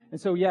And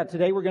so,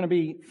 today we're going to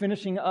be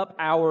finishing up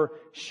our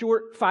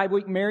short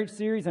 5-week marriage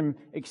series. I'm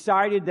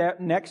excited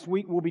that next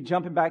week we'll be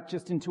jumping back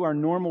just into our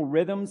normal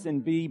rhythms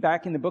and be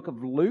back in the book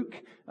of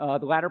Luke, the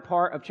latter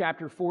part of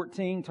chapter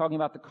 14, talking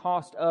about the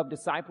cost of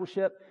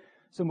discipleship.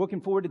 So I'm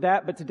looking forward to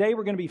that. But today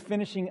we're going to be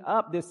finishing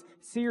up this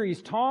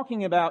series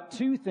talking about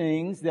two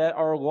things that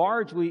are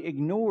largely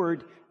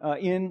ignored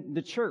in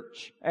the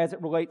church as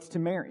it relates to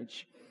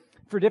marriage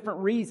for different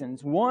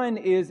reasons. One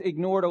is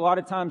ignored a lot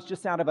of times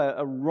just out of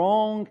a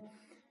wrong,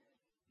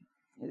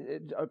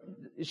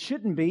 it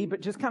shouldn't be, but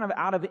just kind of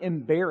out of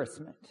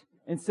embarrassment.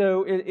 And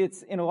so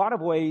it's in a lot of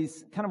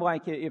ways kind of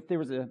like if there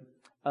was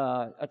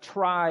a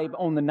tribe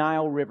on the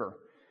Nile River,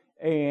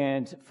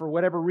 and for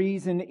whatever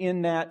reason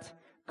in that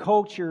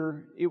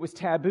culture it was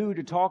taboo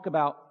to talk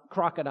about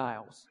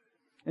crocodiles.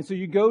 And so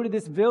you go to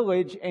this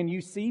village and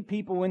you see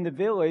people in the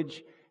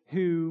village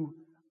who,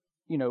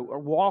 are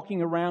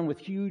walking around with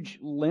huge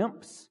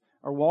limps,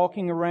 are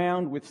walking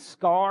around with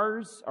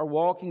scars, are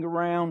walking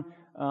around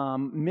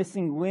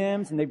missing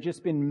limbs, and they've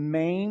just been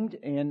maimed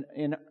and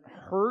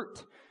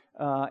hurt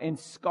and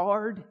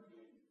scarred,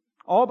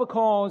 all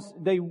because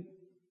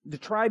the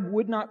tribe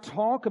would not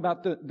talk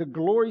about the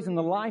glories and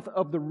the life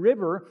of the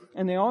river,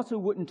 and they also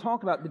wouldn't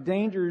talk about the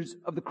dangers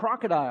of the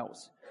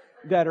crocodiles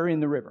that are in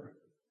the river.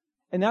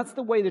 And that's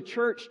the way the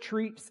church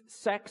treats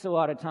sex a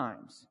lot of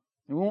times.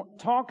 We won't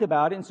talk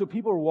about it, and so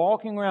people are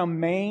walking around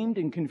maimed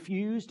and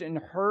confused and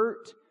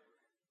hurt,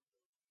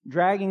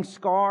 dragging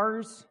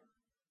scars,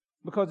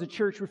 because the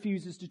church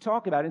refuses to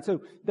talk about it. And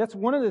so that's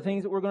one of the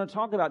things that we're going to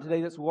talk about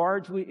today that's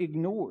largely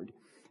ignored.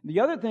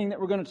 The other thing that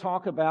we're going to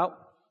talk about,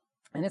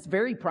 and it's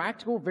very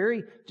practical,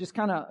 very just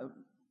kind of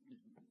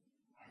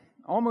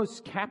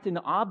almost Captain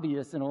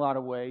Obvious in a lot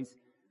of ways,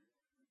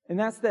 and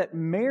that's that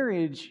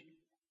marriage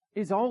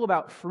is all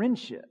about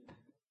friendship.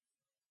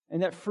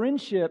 And that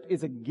friendship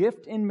is a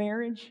gift in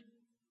marriage,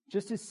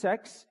 just as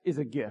sex is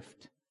a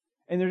gift.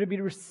 And they're to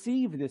be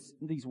received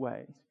these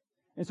ways.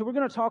 And so we're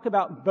going to talk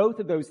about both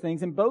of those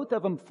things, and both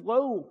of them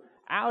flow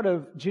out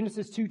of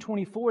Genesis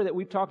 2:24 that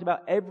we've talked about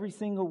every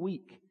single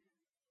week.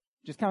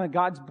 Just kind of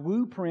God's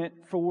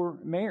blueprint for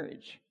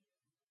marriage.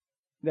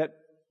 That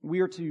we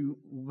are to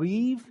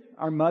leave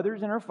our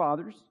mothers and our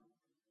fathers.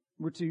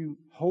 We're to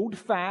hold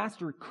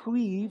fast or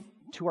cleave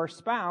to our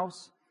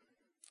spouse.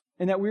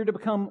 And that we're to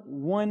become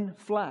one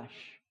flesh.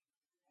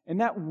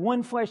 And that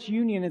one flesh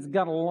union has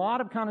got a lot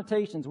of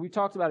connotations. We've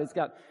talked about it. It's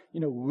got,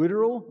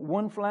 literal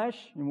one flesh,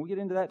 and we'll get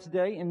into that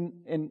today,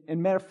 and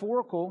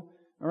metaphorical,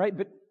 all right?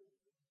 But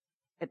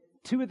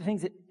two of the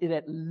things that it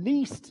at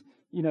least,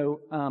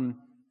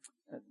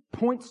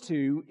 points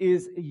to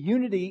is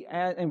unity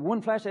and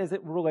one flesh as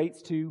it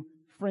relates to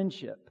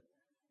friendship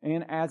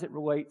and as it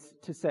relates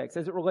to sex,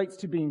 as it relates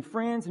to being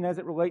friends and as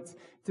it relates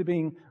to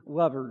being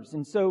lovers.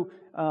 And so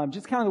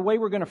just kind of the way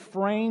we're going to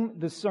frame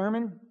the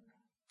sermon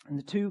and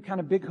the two kind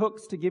of big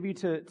hooks to give you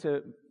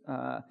to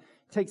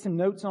take some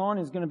notes on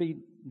is going to be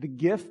the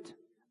gift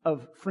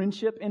of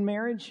friendship in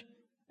marriage.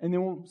 And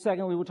then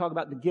secondly, we'll talk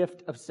about the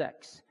gift of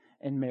sex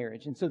in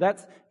marriage. And so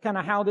that's kind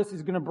of how this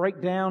is going to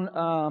break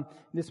down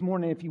this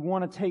morning. If you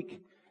want to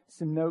take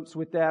some notes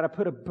with that, I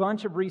put a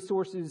bunch of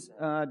resources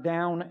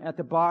down at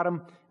the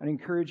bottom. I'd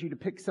encourage you to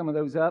pick some of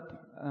those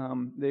up.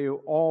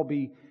 They'll all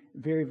be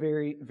very,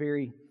 very,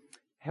 very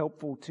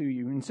helpful to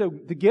you. And so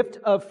the gift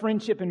of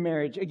friendship in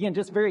marriage, again,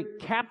 just very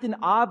Captain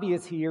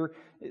Obvious here.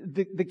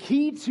 The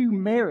key to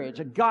marriage,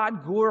 a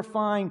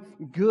God-glorifying,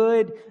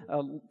 good,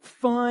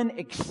 fun,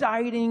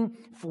 exciting,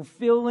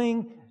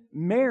 fulfilling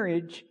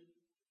marriage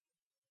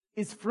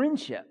is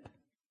friendship.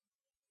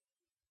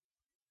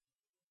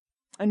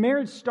 And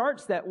marriage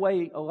starts that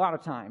way a lot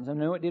of times. I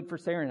know it did for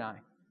Sarah and I.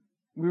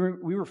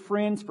 We were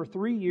friends for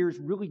 3 years,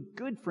 really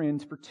good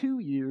friends for 2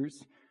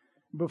 years,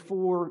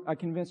 before I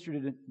convinced her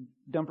to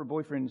dump her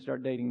boyfriend and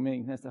start dating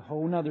me. That's a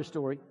whole nother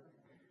story.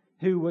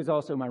 Who was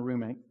also my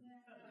roommate.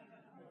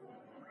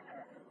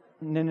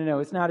 No,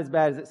 it's not as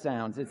bad as it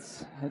sounds.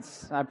 It's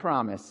I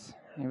promise.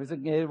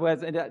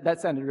 That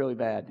sounded really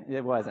bad.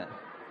 It wasn't.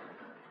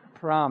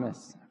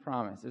 Promise.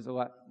 It's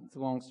a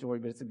long story,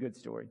 but it's a good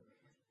story.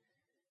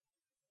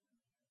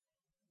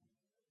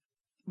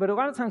 But a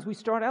lot of times we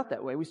start out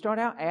that way. We start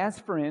out as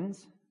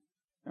friends,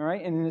 all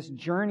right, and in this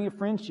journey of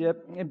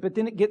friendship, but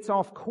then it gets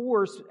off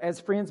course as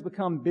friends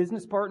become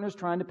business partners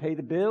trying to pay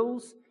the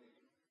bills,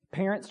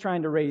 parents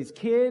trying to raise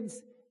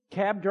kids,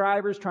 cab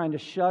drivers trying to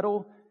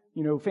shuttle,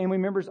 family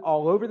members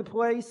all over the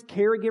place,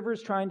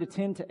 caregivers trying to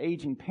tend to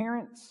aging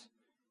parents,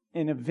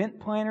 and event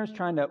planners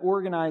trying to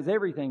organize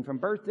everything from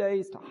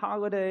birthdays to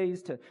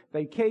holidays to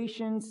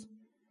vacations.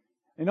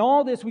 And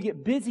all this, we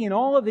get busy in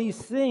all of these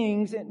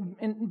things,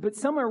 but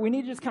somewhere we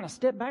need to just kind of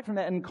step back from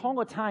that and call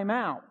a time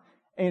out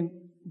and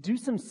do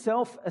some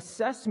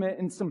self-assessment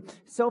and some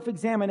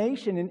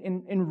self-examination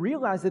and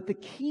realize that the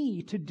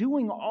key to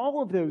doing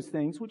all of those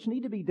things, which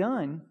need to be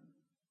done,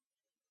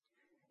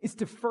 is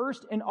to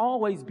first and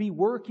always be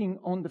working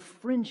on the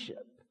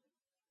friendship.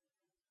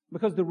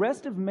 Because the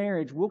rest of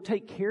marriage will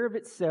take care of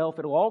itself.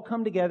 It'll all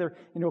come together,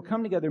 and it'll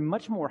come together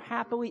much more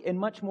happily and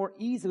much more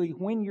easily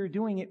when you're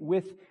doing it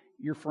with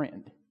your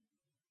friend.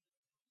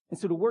 And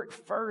so to work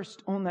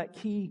first on that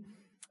key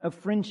of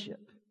friendship.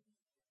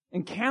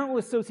 And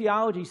countless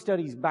sociology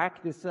studies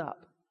back this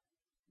up.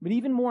 But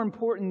even more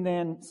important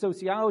than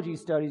sociology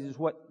studies is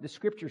what the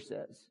Scripture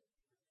says.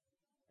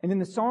 And in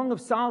the Song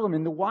of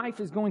Solomon, the wife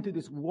is going through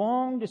this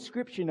long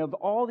description of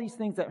all these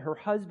things that her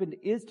husband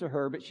is to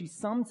her, but she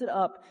sums it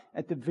up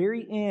at the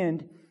very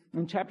end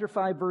in chapter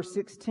 5, verse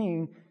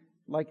 16,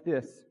 like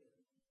this.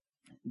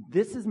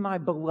 This is my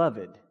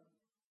beloved,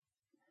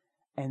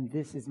 and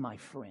this is my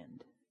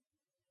friend.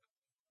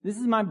 This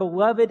is my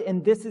beloved,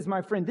 and this is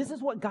my friend. This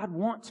is what God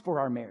wants for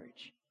our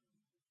marriage.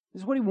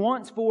 This is what He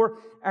wants for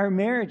our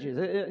marriages.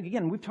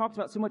 Again, we've talked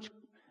about so much.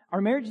 Our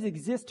marriages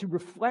exist to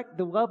reflect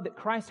the love that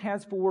Christ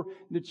has for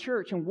the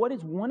church. And what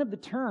is one of the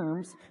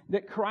terms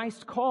that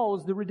Christ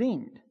calls the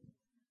redeemed?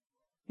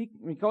 He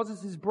calls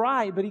us His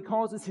bride, but He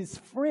calls us His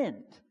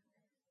friend.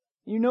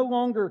 You no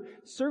longer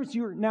servants.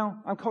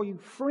 I'll call you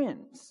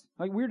friends.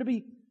 Like we're to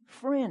be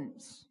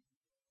friends.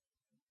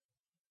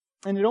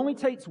 And it only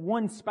takes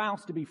one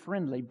spouse to be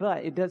friendly,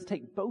 but it does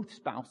take both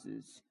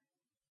spouses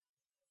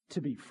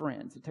to be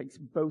friends. It takes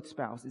both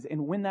spouses.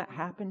 And when that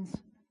happens,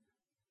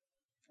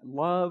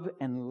 love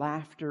and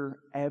laughter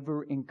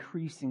ever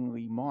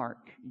increasingly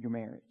mark your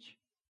marriage.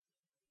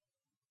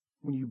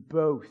 When you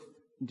both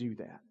do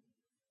that.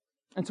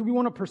 And so we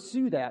want to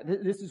pursue that.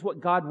 This is what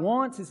God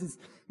wants. This is,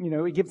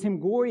 it gives Him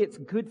glory. It's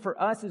good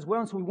for us as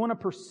well. And so we want to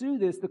pursue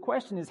this. The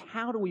question is,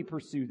 how do we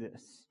pursue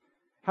this?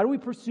 How do we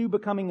pursue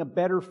becoming a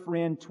better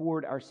friend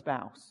toward our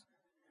spouse?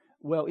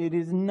 Well, it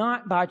is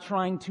not by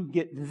trying to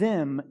get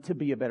them to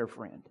be a better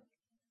friend.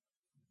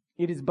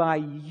 It is by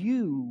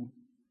you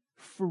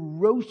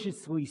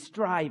ferociously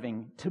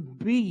striving to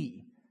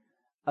be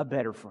a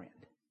better friend.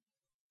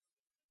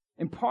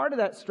 And part of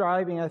that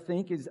striving, I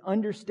think, is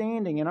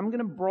understanding, and I'm going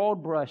to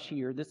broad brush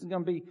here. This is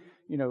going to be,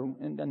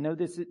 and I know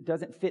this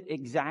doesn't fit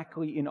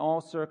exactly in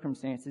all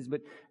circumstances,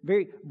 but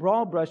very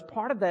broad brush.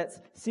 Part of that's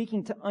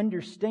seeking to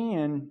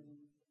understand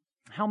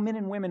how men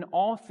and women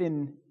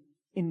often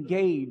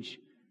engage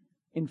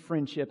in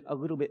friendship a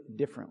little bit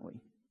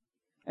differently.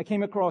 I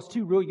came across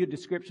two really good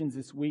descriptions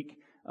this week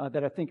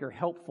that I think are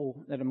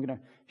helpful, that I'm going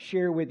to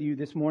share with you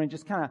this morning,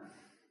 just kind of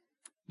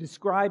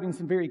describing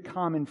some very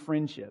common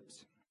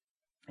friendships.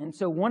 And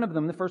so one of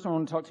them, the first one I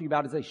want to talk to you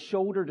about, is a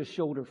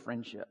shoulder-to-shoulder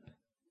friendship.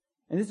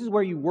 And this is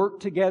where you work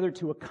together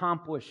to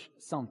accomplish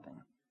something.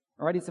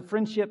 All right, it's a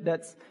friendship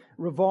that's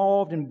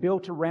revolved and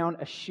built around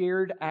a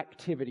shared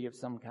activity of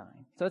some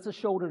kind. So that's a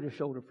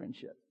shoulder-to-shoulder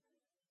friendship.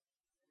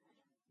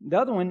 The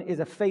other one is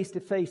a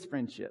face-to-face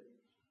friendship,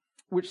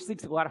 which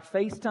seeks a lot of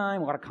face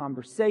time, a lot of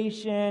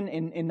conversation,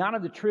 and not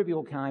of the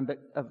trivial kind, but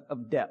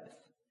of depth.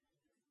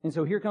 And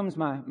so here comes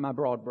my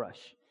broad brush.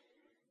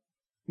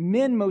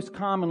 Men most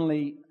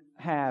commonly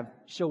have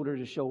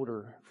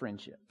shoulder-to-shoulder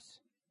friendships.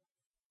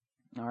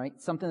 All right,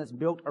 something that's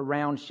built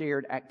around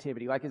shared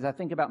activity. Like as I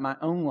think about my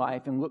own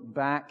life and look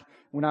back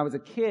when I was a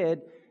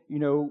kid,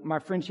 my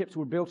friendships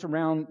were built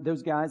around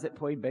those guys that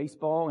played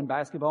baseball and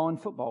basketball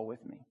and football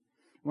with me.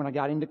 When I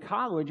got into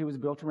college, it was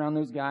built around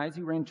those guys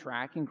who ran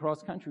track and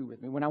cross country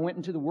with me. When I went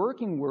into the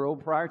working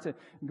world prior to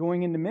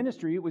going into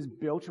ministry, it was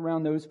built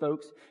around those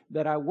folks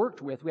that I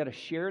worked with. We had a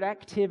shared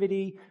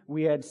activity.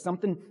 We had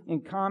something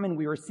in common.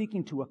 We were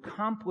seeking to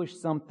accomplish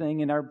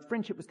something, and our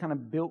friendship was kind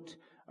of built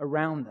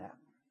around that.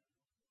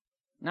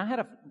 And I had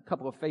a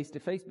couple of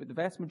face-to-face, but the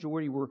vast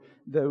majority were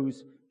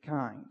those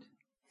kind.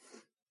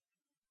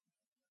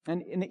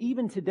 And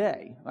even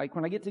today, like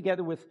when I get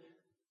together with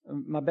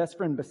my best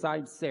friend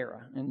besides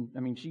Sarah,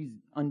 and she's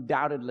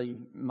undoubtedly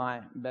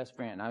my best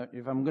friend.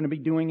 If I'm going to be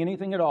doing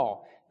anything at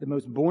all, the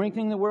most boring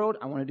thing in the world,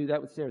 I want to do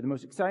that with Sarah. The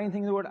most exciting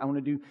thing in the world, I want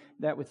to do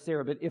that with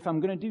Sarah. But if I'm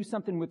going to do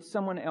something with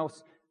someone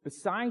else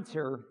besides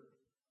her,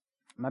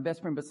 my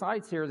best friend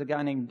besides Sarah is a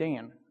guy named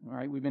Dan. All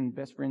right, we've been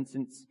best friends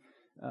since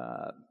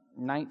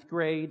 9th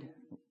grade,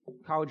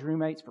 college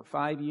roommates for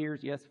 5 years.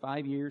 Yes,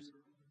 5 years.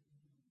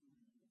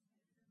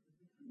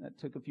 That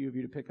took a few of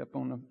you to pick up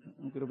on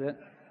a little bit.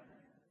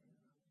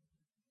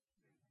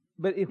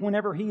 But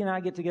whenever he and I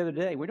get together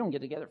today, we don't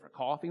get together for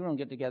coffee. We don't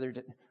get together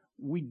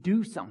we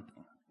do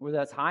something. Whether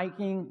that's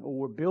hiking or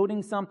we're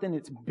building something,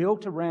 it's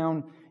built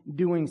around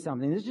doing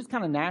something. It's just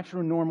kind of natural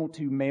and normal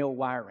to male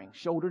wiring,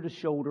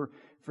 shoulder-to-shoulder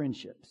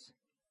friendships.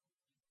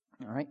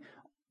 All right.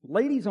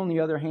 Ladies, on the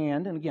other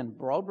hand, and again,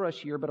 broad brush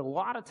here, but a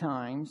lot of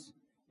times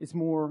it's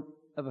more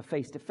of a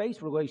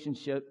face-to-face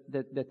relationship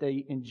that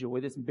they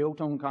enjoy that's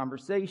built on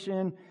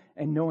conversation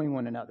and knowing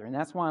one another. And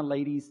that's why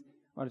ladies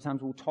a lot of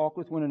times we'll talk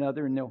with one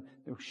another and they'll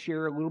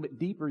share a little bit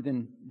deeper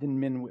than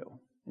men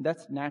will. And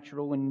that's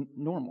natural and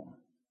normal.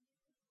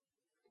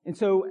 And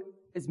so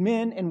as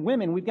men and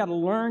women, we've got to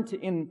learn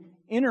to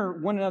enter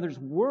one another's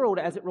world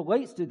as it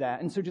relates to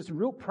that. And so just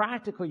real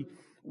practically,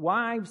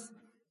 wives,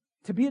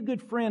 to be a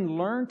good friend,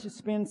 learn to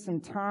spend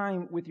some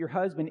time with your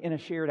husband in a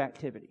shared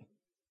activity.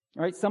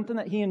 All right, something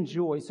that he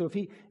enjoys. So if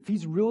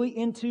he's really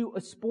into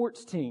a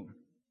sports team,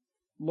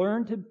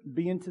 Learn to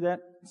be into that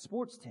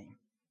sports team.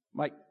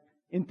 Like,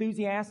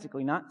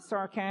 enthusiastically, not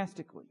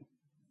sarcastically.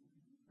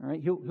 All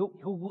right? He'll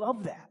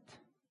love that.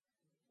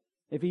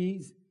 If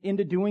he's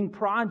into doing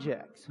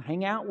projects,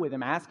 hang out with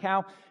him. Ask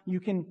how you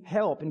can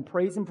help and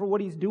praise him for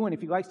what he's doing.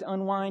 If he likes to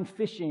unwind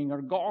fishing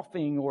or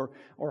golfing or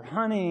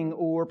hunting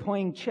or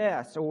playing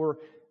chess or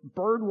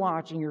bird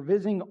watching or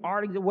visiting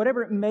art,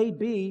 whatever it may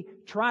be,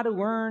 try to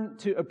learn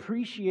to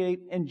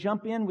appreciate and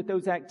jump in with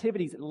those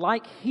activities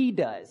like he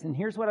does. And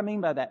here's what I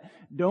mean by that.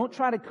 Don't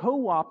try to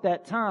co-opt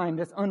that time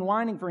that's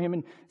unwinding for him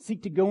and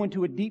seek to go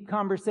into a deep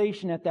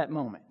conversation at that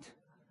moment.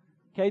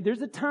 Okay,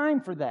 there's a time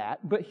for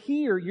that, but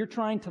here you're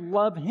trying to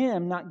love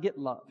him, not get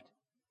loved.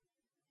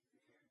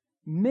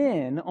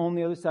 Men, on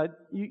the other side,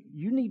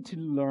 you need to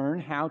learn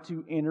how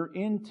to enter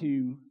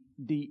into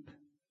deep,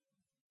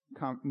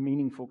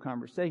 meaningful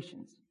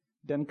conversations.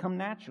 Doesn't come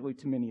naturally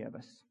to many of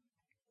us,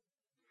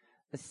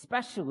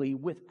 especially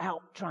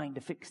without trying to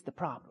fix the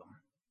problem.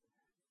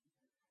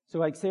 So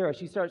like Sarah,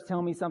 she starts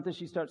telling me something,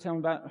 she starts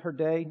telling me about her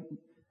day.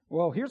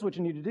 Well, here's what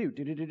you need to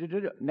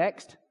do.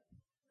 Next.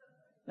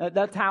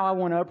 That's how I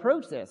want to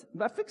approach this.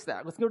 I fix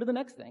that. Let's go to the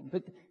next thing.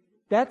 But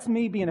that's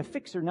me being a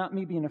fixer, not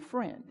me being a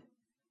friend.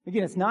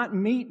 Again, it's not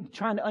me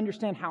trying to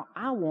understand how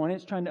I want it.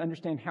 It's trying to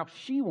understand how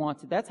she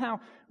wants it. That's how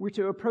we're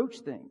to approach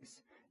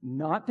things.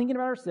 Not thinking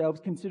about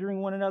ourselves,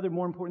 considering one another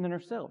more important than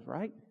ourselves,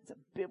 right? It's a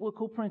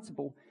biblical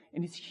principle,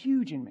 and it's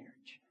huge in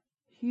marriage.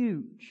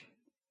 Huge.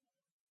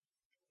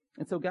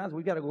 And so, guys,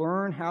 we've got to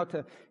learn how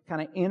to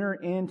kind of enter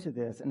into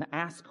this and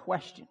ask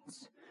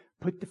questions.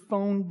 Put the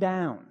phone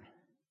down.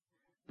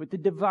 Put the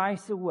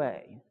device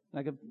away.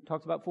 Like I've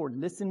talked about before,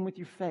 listen with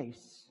your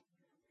face.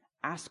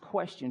 Ask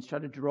questions. Try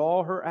to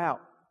draw her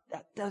out.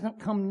 That doesn't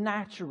come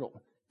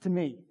natural to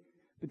me.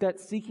 But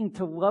that's seeking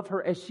to love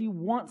her as she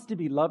wants to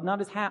be loved,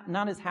 not as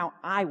how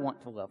I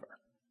want to love her.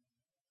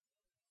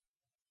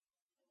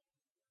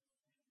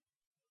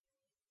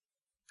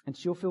 And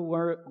she'll feel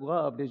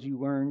loved as you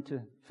learn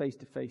to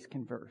face-to-face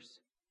converse.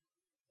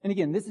 And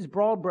again, this is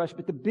broad brush,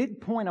 but the big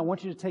point I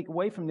want you to take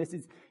away from this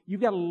is you've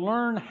got to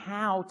learn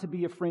how to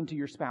be a friend to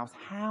your spouse.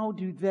 How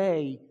do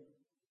they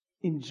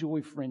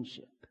enjoy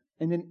friendship?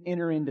 And then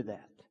enter into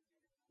that.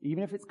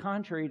 Even if it's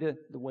contrary to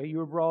the way you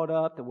were brought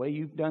up, the way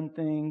you've done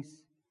things.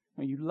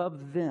 You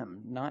love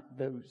them, not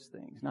those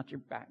things, not your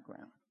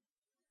background.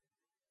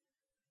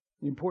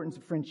 The importance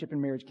of friendship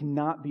in marriage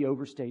cannot be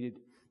overstated.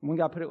 And one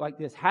guy put it like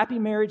this: happy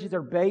marriages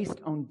are based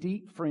on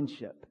deep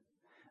friendship.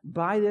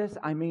 By this,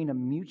 I mean a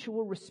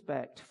mutual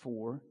respect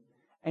for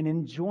and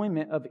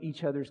enjoyment of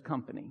each other's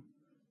company.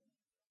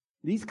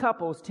 These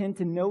couples tend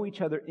to know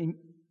each other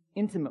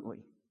intimately.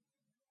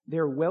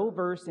 They're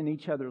well-versed in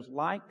each other's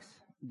likes,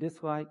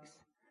 dislikes,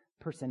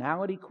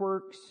 personality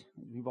quirks.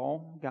 We've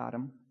all got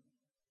them.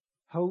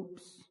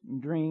 Hopes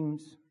and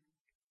dreams.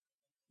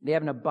 They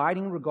have an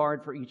abiding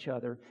regard for each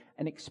other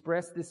and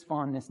express this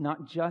fondness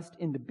not just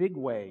in the big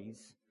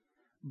ways,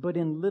 but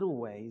in little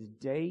ways,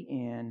 day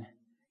in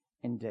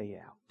and day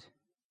out.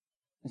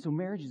 And so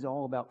marriage is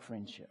all about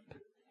friendship.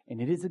 And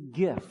it is a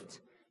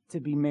gift to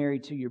be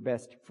married to your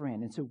best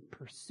friend. And so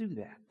pursue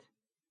that.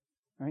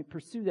 All right?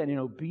 Pursue that in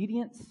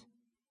obedience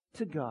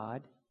to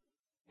God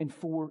and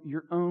for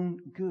your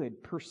own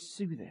good.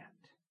 Pursue that.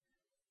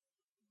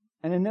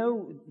 And I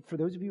know for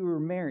those of you who are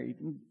married,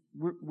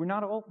 we're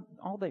not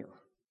all there.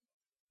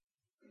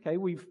 Okay,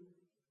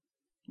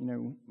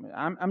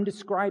 I'm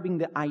describing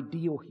the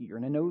ideal here.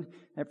 And I know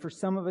that for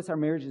some of us, our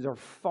marriages are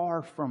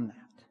far from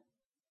that.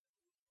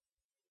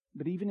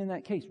 But even in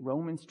that case,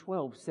 Romans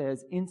 12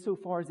 says,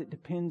 insofar as it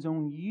depends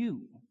on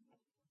you,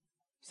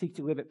 seek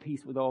to live at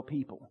peace with all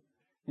people.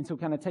 And so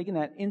kind of taking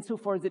that,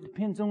 insofar as it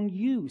depends on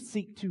you,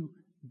 seek to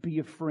be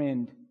a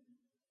friend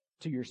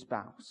to your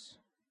spouse.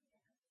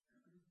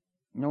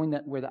 Knowing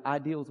that where the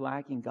ideal is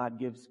lacking, God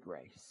gives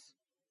grace.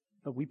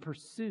 But we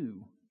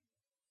pursue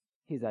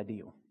His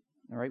ideal.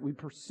 All right, we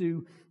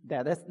pursue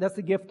that. That's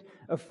the gift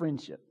of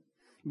friendship.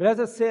 But as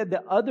I said,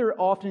 the other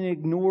often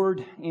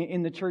ignored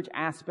in the church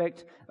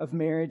aspect of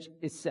marriage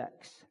is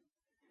sex.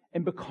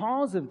 And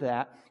because of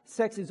that,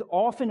 sex is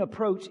often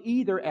approached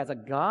either as a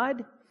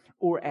god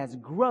or as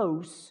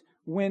gross,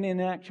 when in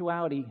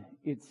actuality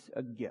it's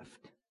a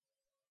gift.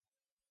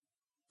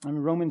 I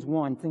mean, Romans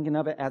 1, thinking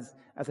of it as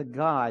a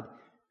god,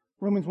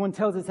 Romans 1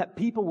 tells us that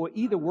people will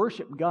either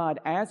worship God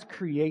as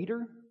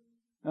creator,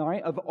 all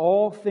right, of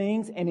all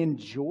things and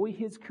enjoy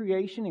His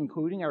creation,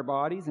 including our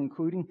bodies,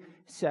 including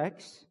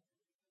sex,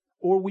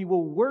 or we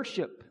will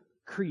worship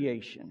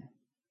creation.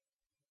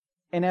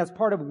 And as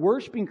part of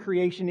worshiping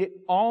creation, it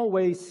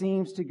always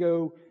seems to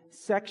go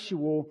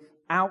sexual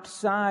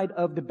outside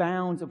of the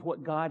bounds of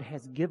what God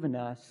has given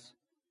us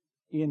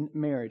in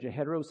marriage. A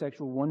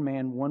heterosexual, one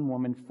man, one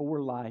woman,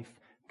 for life,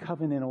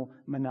 covenantal,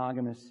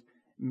 monogamous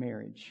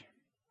marriage.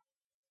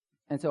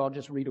 And so I'll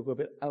just read a little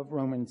bit of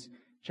Romans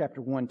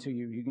chapter 1 to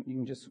you. You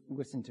can just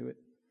listen to it.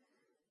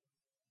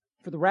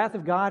 For the wrath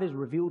of God is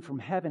revealed from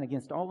heaven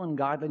against all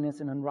ungodliness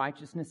and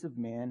unrighteousness of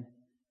men,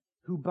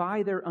 who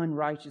by their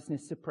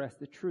unrighteousness suppress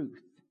the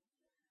truth.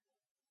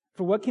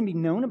 For what can be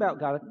known about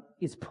God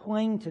is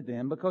plain to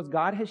them because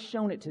God has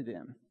shown it to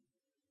them.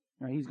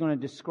 Right, he's going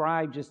to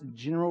describe just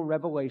general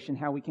revelation,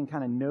 how we can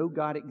kind of know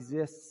God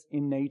exists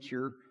in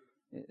nature.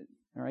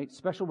 All right,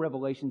 special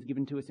revelations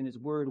given to us in His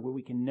Word where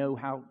we can know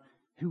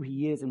who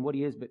He is and what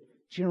He is, but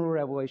general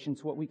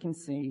revelations, what we can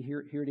see.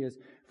 Here it is.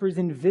 For His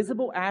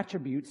invisible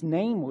attributes,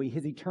 namely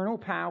His eternal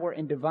power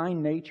and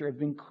divine nature, have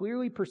been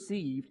clearly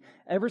perceived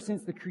ever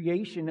since the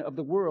creation of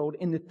the world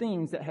in the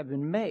things that have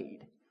been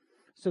made.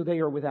 So they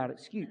are without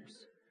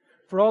excuse.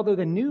 For although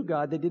they knew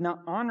God, they did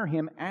not honor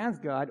Him as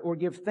God or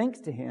give thanks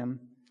to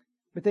Him,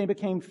 but they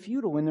became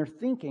futile in their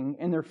thinking,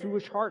 and their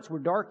foolish hearts were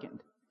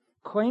darkened.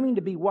 Claiming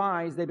to be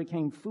wise, they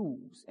became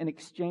fools, and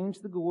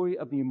exchanged the glory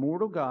of the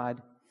immortal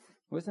God,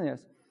 listen to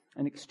this,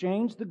 and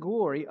exchanged the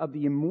glory of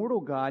the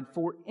immortal God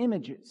for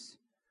images,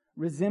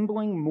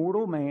 resembling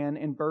mortal man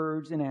and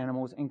birds and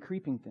animals and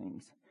creeping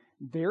things.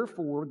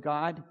 Therefore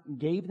God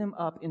gave them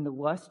up in the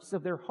lusts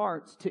of their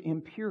hearts to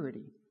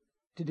impurity,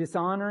 to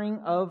dishonoring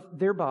of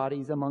their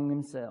bodies among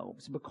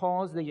themselves,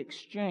 because they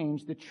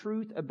exchanged the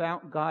truth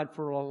about God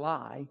for a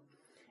lie,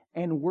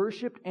 and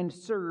worshipped and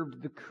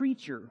served the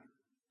creature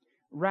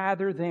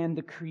rather than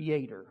the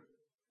Creator,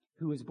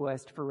 who is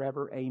blessed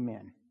forever.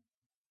 Amen.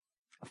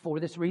 For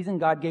this reason,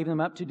 God gave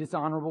them up to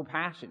dishonorable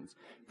passions.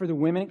 For the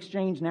women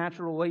exchanged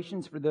natural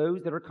relations for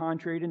those that are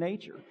contrary to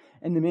nature.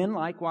 And the men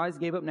likewise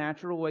gave up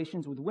natural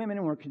relations with women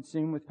and were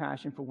consumed with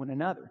passion for one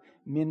another,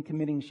 men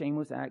committing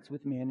shameless acts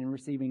with men and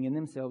receiving in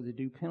themselves a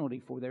due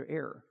penalty for their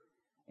error.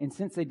 And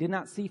since they did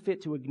not see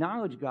fit to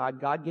acknowledge God,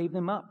 God gave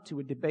them up to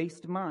a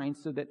debased mind,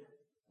 so that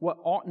what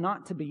ought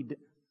not to be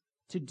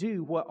to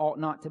do what ought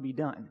not to be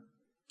done.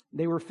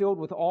 They were filled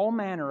with all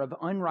manner of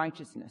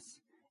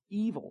unrighteousness,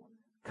 evil,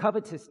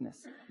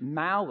 covetousness,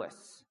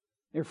 malice.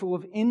 They're full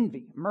of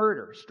envy,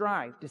 murder,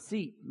 strife,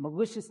 deceit,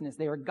 maliciousness.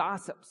 They are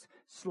gossips,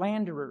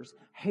 slanderers,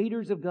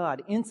 haters of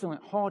God,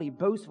 insolent, haughty,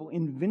 boastful,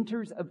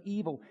 inventors of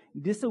evil,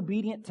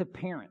 disobedient to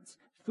parents,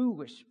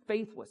 foolish,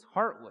 faithless,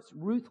 heartless,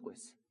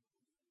 ruthless.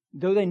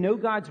 Though they know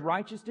God's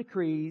righteous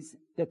decrees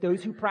that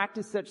those who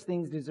practice such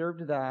things deserve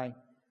to die,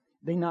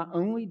 they not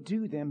only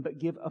do them, but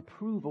give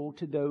approval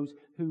to those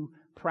who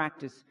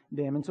practice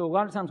them. And so a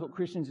lot of times what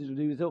Christians will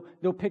do is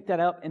they'll pick that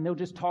up and they'll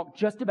just talk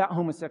just about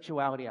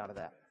homosexuality out of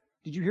that.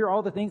 Did you hear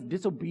all the things?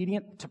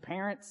 Disobedient to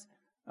parents?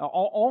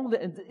 All of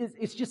it.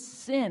 It's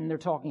just sin they're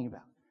talking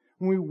about.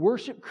 When we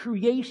worship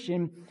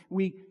creation,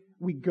 we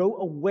go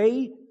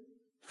away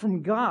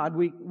from God.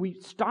 We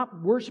stop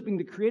worshiping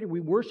the Creator.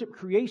 We worship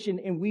creation,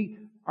 and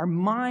our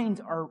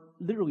minds are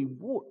literally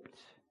warped.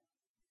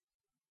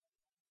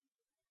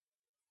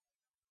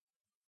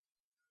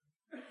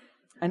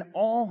 And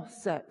all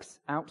sex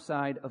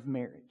outside of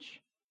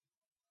marriage,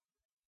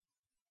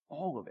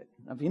 all of it,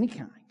 of any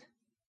kind,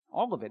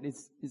 all of it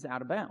is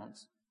out of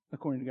bounds,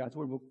 according to God's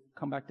Word. We'll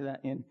come back to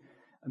that in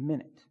a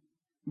minute.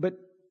 But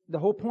the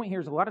whole point here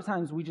is a lot of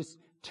times we just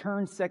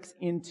turn sex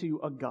into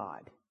a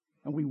god,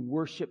 and we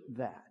worship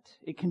that.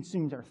 It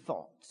consumes our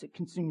thoughts. It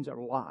consumes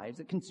our lives.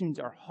 It consumes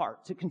our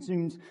hearts. It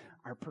consumes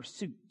our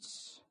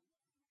pursuits.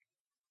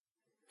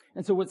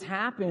 And so what's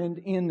happened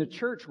in the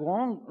church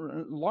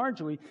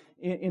largely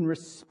in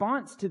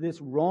response to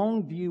this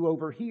wrong view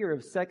over here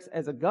of sex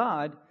as a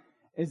god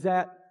is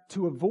that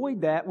to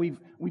avoid that, we've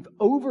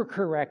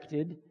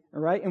overcorrected, all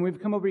right? And we've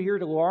come over here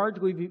to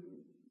largely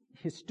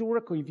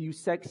historically view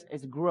sex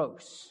as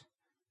gross.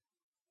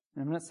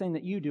 And I'm not saying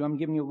that you do. I'm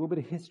giving you a little bit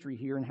of history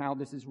here and how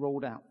this is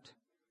rolled out.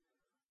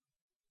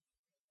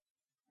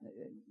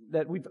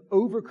 That we've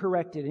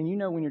overcorrected. And you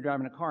know when you're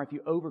driving a car, if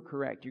you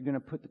overcorrect, you're going to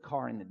put the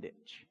car in the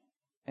ditch.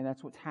 And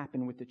that's what's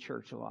happened with the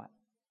church a lot.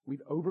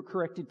 We've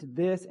overcorrected to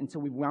this, and so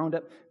we've wound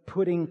up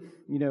putting,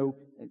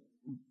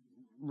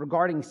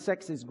 regarding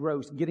sex as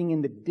gross, getting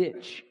in the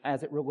ditch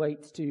as it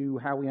relates to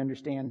how we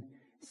understand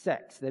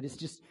sex. That it's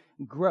just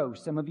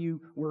gross. Some of you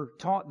were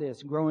taught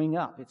this growing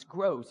up. It's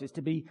gross. It's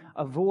to be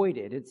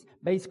avoided. It's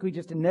basically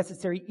just a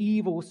necessary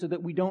evil so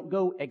that we don't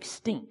go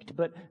extinct.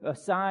 But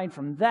aside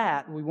from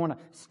that, we want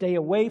to stay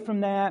away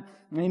from that.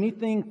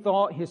 Anything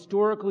thought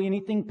historically,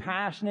 anything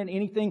passionate,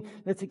 anything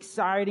that's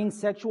exciting,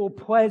 sexual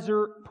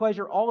pleasure,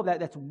 all of that,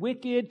 that's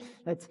wicked,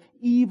 that's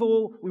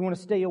evil. We want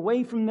to stay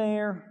away from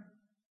there.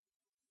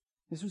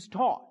 This was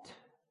taught.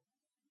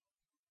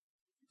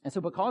 And so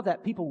because of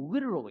that, people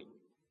literally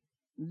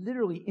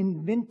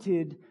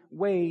invented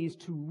ways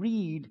to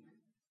read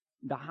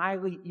the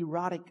highly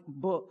erotic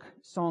book,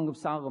 Song of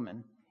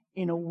Solomon,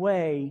 in a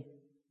way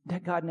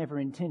that God never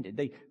intended.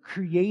 They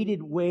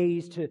created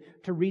ways to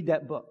read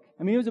that book.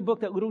 I mean, it was a book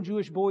that little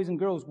Jewish boys and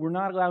girls were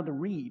not allowed to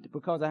read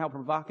because of how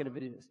provocative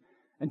it is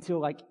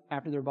until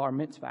after their bar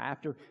mitzvah,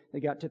 after they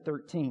got to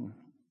 13.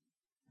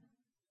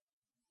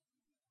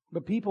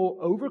 But people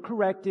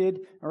overcorrected,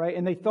 all right,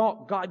 and they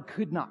thought God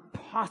could not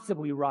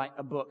possibly write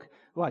a book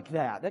like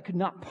that. That could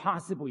not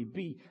possibly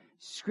be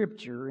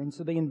Scripture. And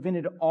so they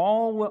invented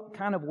all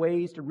kind of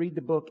ways to read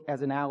the book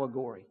as an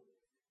allegory,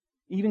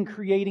 even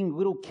creating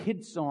little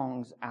kid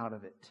songs out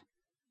of it.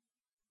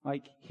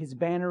 Like, His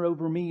banner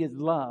over me is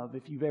love,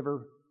 if you've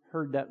ever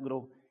heard that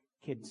little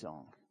kid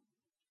song.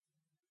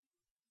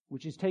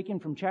 which is taken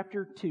from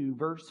chapter 2,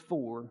 verse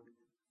 4,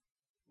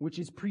 which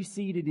is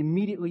preceded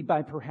immediately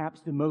by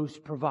perhaps the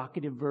most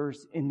provocative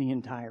verse in the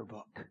entire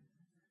book.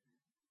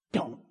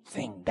 Don't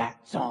sing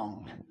that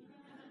song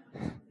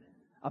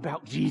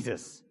about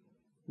Jesus.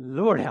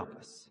 Lord help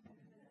us.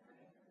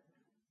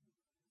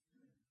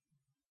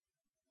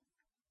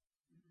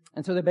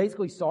 And so they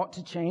basically sought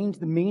to change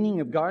the meaning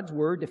of God's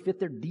word to fit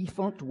their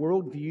defunct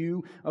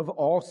worldview of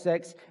all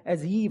sex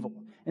as evil.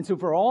 And so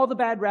for all the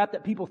bad rap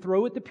that people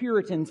throw at the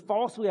Puritans,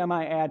 falsely I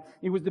might add,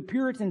 it was the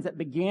Puritans that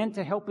began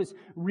to help us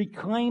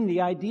reclaim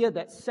the idea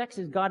that sex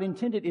as God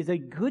intended is a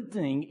good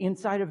thing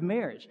inside of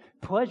marriage.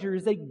 Pleasure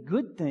is a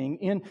good thing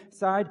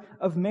inside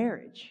of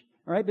marriage.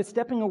 All right, but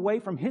stepping away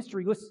from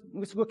history,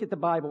 let's look at the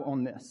Bible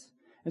on this.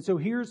 And so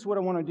here's what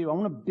I want to do. I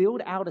want to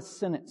build out a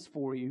sentence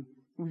for you.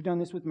 We've done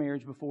this with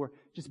marriage before.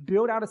 Just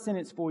build out a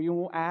sentence for you,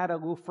 and we'll add a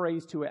little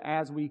phrase to it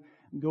as we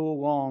go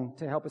along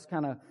to help us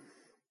kind of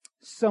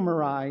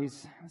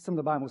summarize some of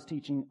the Bible's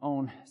teaching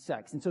on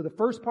sex. And so the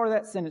first part of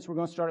that sentence, we're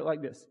going to start it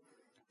like this.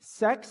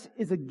 Sex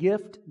is a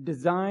gift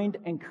designed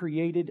and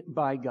created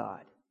by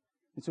God.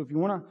 And so if you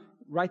want to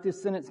write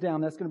this sentence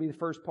down, that's going to be the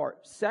first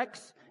part.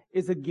 Sex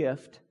is a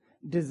gift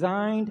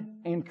designed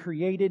and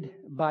created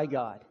by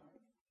God.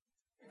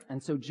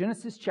 And so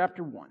Genesis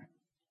chapter 1.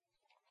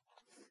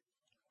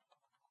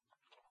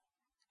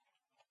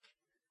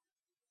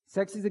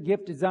 Sex is a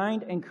gift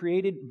designed and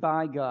created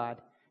by God.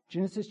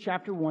 Genesis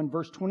chapter 1,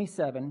 verse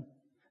 27.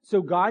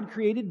 So God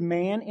created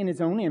man in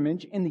his own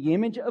image. In the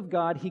image of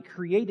God, he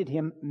created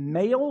him.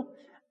 Male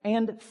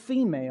and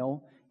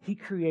female, he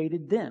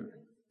created them.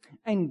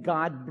 And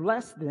God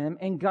blessed them,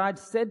 and God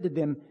said to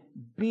them,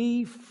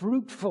 be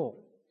fruitful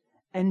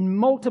and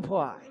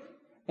multiply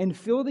and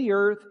fill the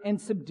earth and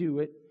subdue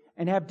it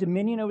and have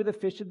dominion over the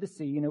fish of the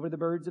sea and over the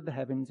birds of the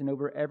heavens and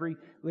over every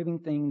living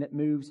thing that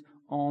moves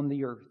on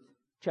the earth.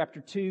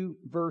 Chapter 2,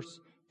 verse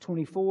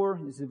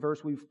 24. This is a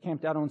verse we've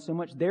camped out on so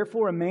much.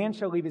 Therefore, a man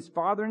shall leave his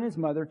father and his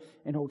mother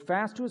and hold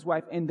fast to his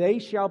wife, and they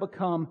shall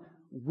become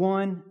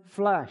one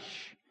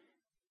flesh.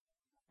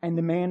 And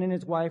the man and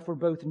his wife were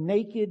both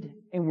naked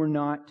and were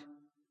not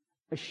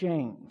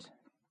ashamed.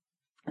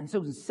 And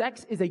so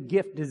sex is a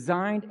gift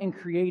designed and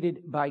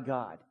created by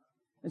God.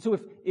 And so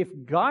if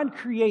God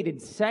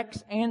created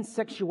sex and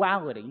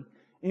sexuality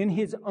in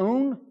his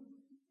own,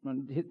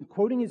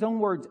 quoting his own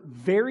words,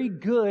 very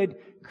good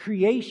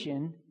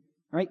creation,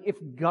 right? If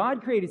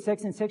God created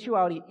sex and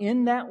sexuality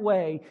in that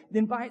way,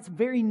 then by its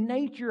very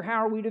nature,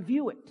 how are we to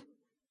view it?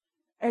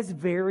 As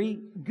very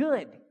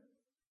good.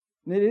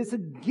 It is a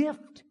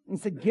gift.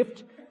 It's a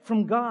gift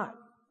from God.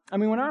 I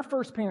mean, when our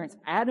first parents,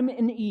 Adam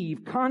and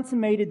Eve,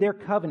 consummated their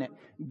covenant,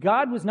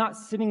 God was not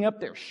sitting up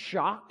there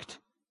shocked,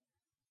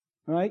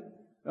 right?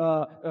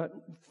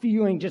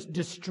 Feeling just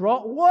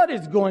distraught. What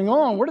is going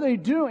on? What are they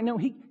doing? No,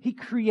 He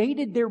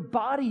created their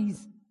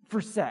bodies for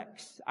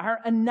sex. Our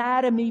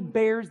anatomy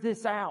bears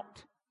this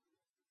out.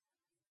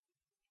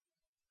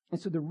 And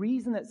so the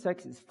reason that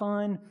sex is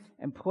fun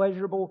and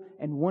pleasurable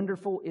and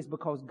wonderful is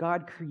because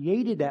God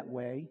created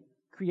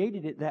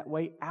it that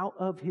way out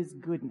of His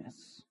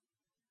goodness.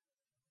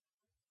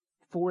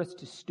 For us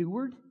to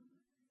steward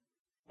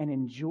and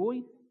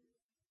enjoy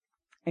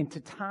and to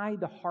tie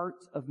the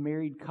hearts of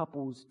married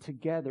couples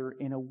together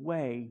in a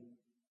way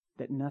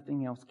that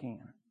nothing else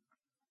can.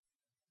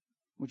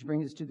 Which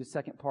brings us to the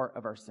second part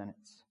of our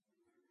sentence.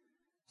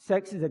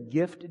 Sex is a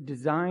gift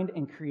designed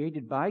and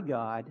created by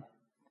God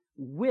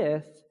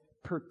with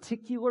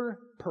particular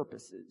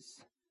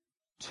purposes,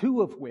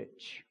 two of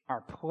which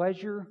are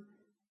pleasure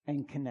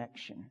and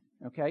connection.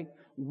 Okay?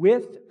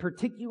 With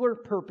particular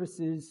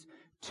purposes,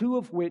 two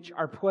of which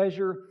are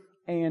pleasure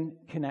and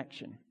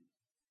connection.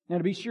 Now,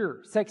 to be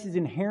sure, sex is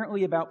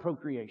inherently about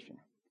procreation.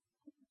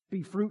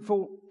 Be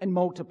fruitful and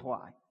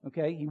multiply.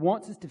 Okay? He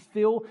wants us to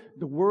fill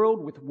the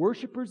world with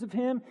worshipers of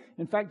Him.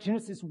 In fact,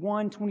 Genesis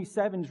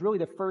 1:27 is really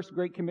the first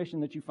great commission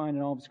that you find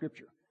in all of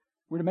Scripture.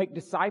 We're to make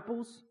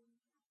disciples.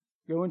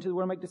 Go into the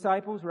world and make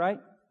disciples, right?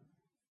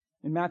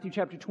 In Matthew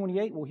chapter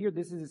 28, well, here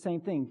this is the same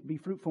thing. Be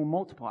fruitful and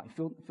multiply.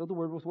 Fill the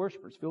world with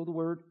worshipers. Fill the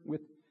world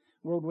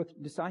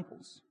with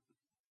disciples.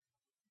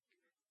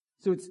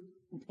 So it's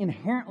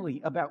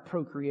inherently about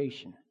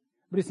procreation.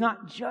 But it's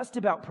not just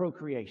about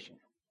procreation.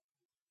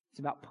 It's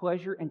about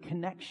pleasure and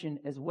connection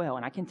as well.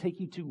 And I can take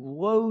you to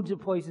loads of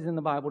places in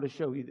the Bible to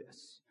show you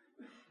this.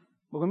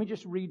 But let me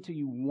just read to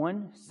you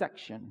one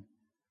section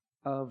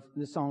of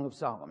the Song of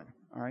Solomon.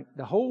 All right?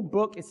 The whole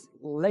book is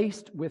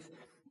laced with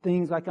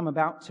things like I'm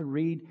about to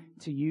read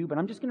to you. But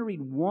I'm just going to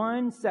read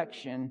one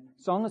section,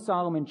 Song of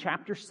Solomon,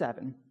 chapter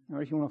 7. All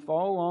right, if you want to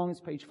follow along, it's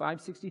page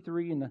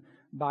 563 in the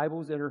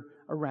Bibles that are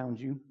around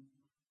you.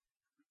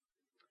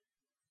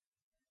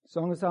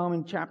 Song of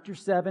Solomon, chapter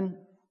 7.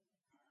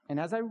 And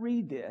as I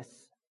read this,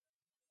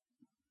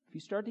 if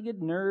you start to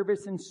get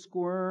nervous and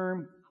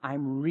squirm,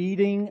 I'm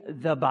reading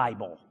the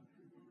Bible.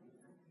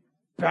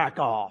 Back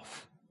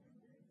off.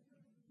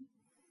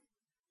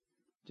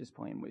 Just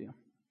playing with you.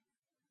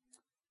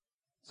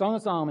 Song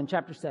of Solomon,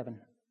 chapter 7.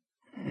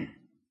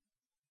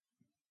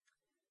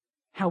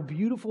 How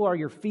beautiful are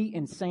your feet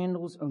in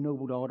sandals, O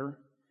noble daughter.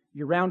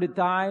 Your rounded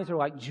thighs are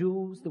like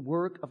jewels, the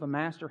work of a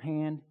master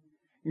hand.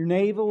 Your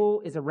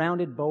navel is a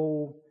rounded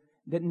bowl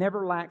that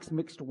never lacks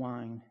mixed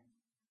wine.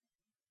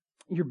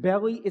 Your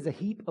belly is a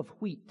heap of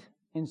wheat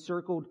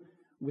encircled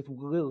with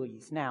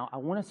lilies. Now, I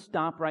want to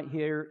stop right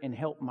here and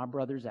help my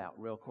brothers out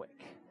real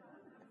quick.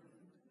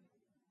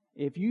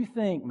 If you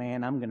think,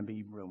 man, I'm going to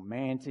be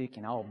romantic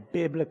and all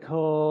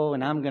biblical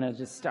and I'm going to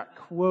just start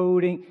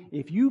quoting,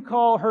 if you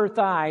call her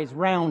thighs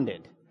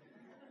rounded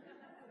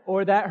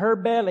or that her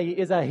belly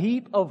is a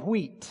heap of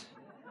wheat,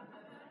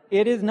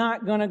 it is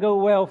not going to go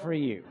well for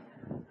you.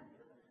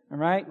 All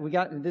right?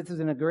 This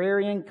is an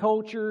agrarian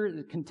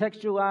culture.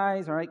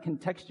 Contextualize, all right?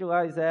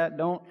 Contextualize that.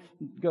 Don't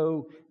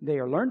go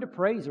there. Learn to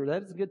praise her.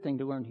 That is a good thing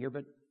to learn here,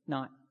 but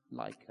not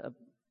like a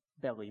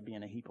belly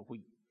being a heap of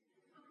wheat.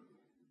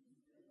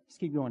 Let's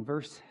keep going.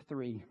 Verse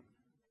 3.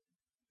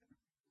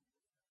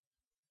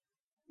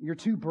 Your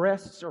two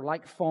breasts are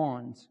like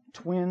fawns,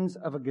 twins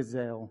of a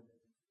gazelle.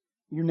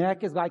 Your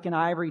neck is like an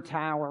ivory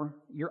tower.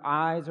 Your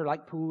eyes are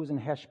like pools in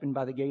Heshbon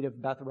by the gate of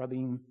Beth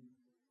Rabbim.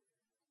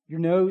 Your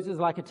nose is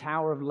like a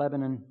tower of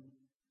Lebanon,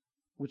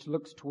 which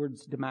looks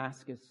towards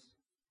Damascus.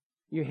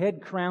 Your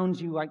head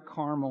crowns you like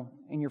Carmel,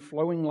 and your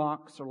flowing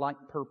locks are like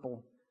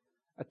purple.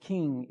 A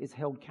king is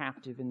held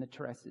captive in the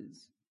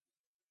tresses.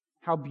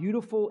 How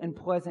beautiful and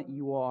pleasant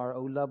you are,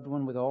 O loved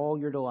one, with all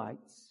your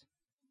delights.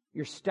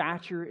 Your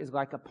stature is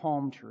like a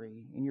palm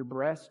tree, and your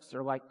breasts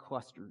are like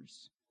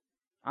clusters.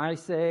 I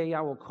say,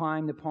 I will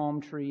climb the palm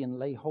tree and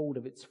lay hold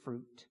of its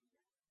fruit.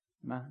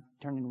 Am I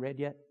turning red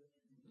yet?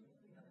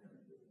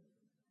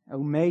 Oh,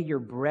 may your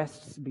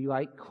breasts be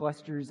like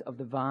clusters of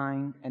the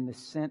vine, and the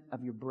scent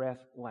of your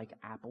breath like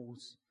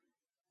apples,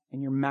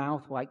 and your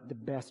mouth like the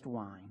best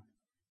wine.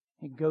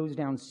 It goes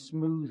down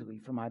smoothly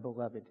for my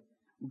beloved,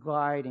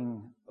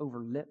 gliding over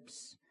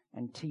lips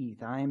and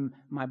teeth. I am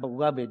my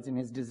beloved's, and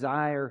his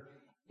desire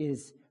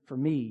is for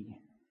me.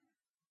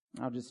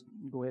 I'll just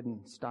go ahead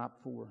and stop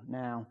for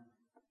now.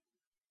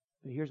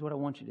 But here's what I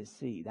want you to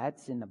see.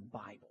 That's in the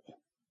Bible.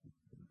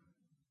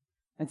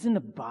 That's in the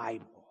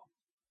Bible.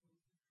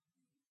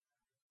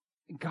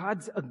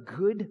 God's a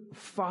good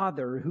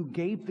father who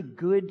gave the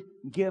good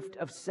gift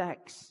of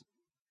sex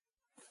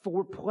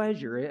for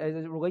pleasure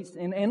as it relates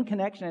and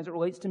connection as it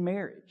relates to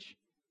marriage.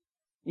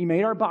 He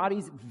made our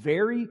bodies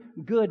very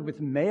good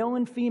with male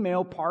and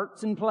female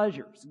parts and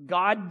pleasures.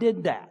 God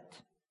did that.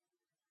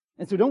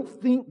 And so don't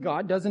think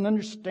God doesn't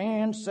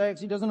understand sex.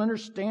 He doesn't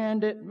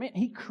understand it. Man,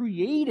 He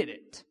created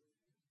it.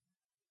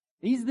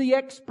 He's the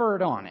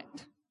expert on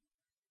it.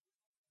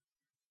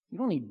 You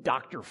don't need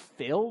Dr.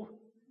 Phil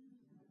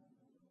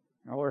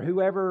or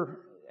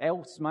whoever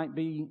else might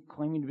be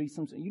claiming to be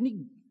some. You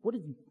need, what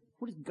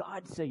does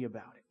God say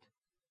about it?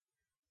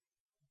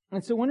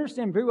 And so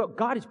understand very well,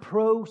 God is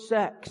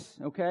pro-sex,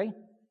 okay?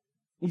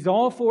 He's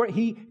all for it.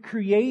 He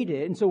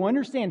created. And so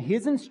understand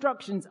His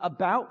instructions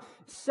about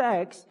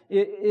sex.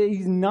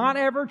 He's not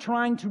ever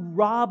trying to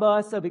rob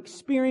us of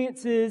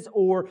experiences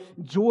or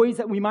joys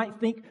that we might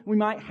think we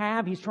might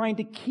have. He's trying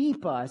to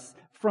keep us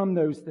from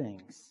those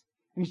things.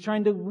 And He's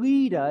trying to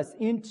lead us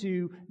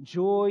into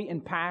joy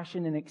and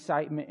passion and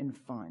excitement and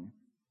fun.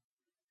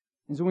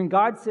 And so when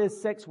God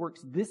says sex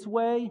works this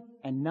way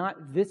and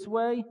not this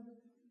way,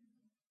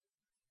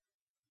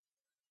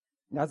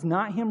 that's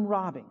not Him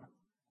robbing.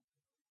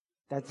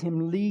 That's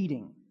Him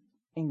leading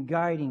and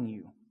guiding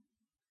you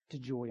to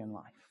joy in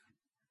life.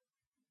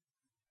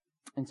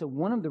 And so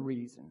one of the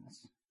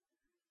reasons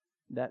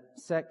that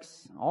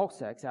all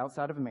sex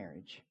outside of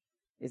marriage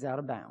is out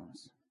of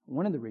bounds,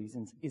 one of the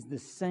reasons is the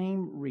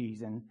same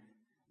reason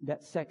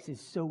that sex is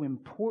so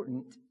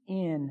important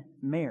in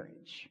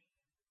marriage,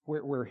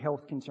 where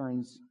health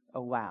concerns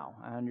allow.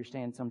 I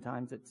understand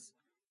sometimes it's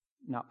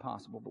not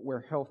possible, but where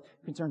health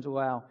concerns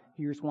allow,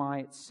 here's why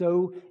it's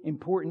so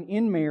important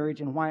in marriage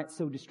and why it's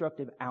so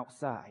destructive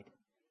outside.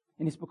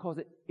 And it's because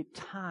it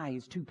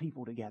ties two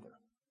people together.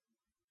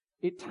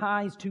 It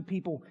ties two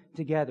people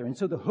together. And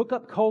so the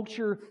hookup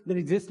culture that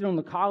existed on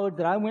the college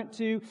that I went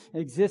to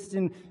exists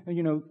in,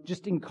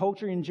 just in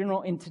culture in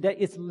general. And today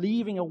it's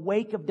leaving a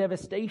wake of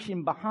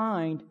devastation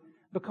behind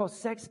because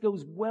sex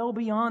goes well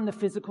beyond the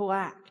physical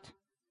act.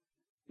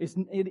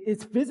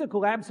 It's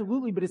physical,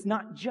 absolutely, but it's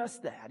not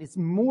just that. It's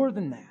more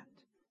than that.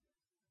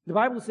 The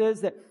Bible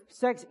says that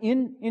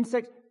in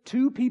sex,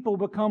 two people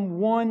become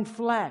one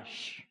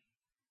flesh.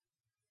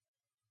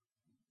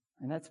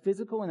 And that's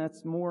physical, and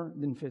that's more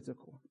than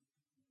physical.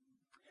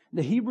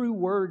 The Hebrew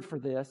word for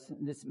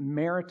this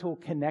marital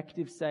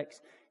connective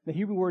sex, the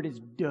Hebrew word is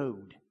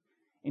dode,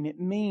 and it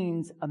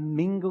means a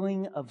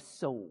mingling of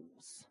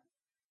souls.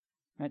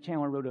 Matt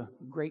Chandler wrote a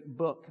great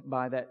book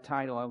by that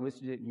title. I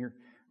listed it in your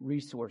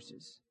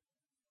resources.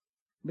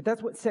 But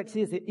that's what sex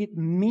is. It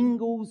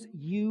mingles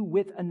you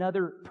with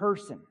another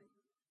person.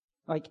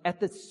 Like at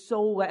the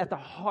soul, at the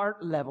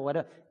heart level, at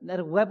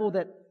a level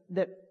that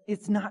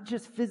it's not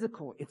just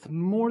physical, it's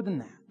more than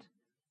that.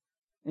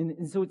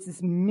 And so it's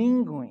this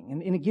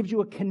mingling, and it gives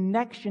you a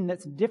connection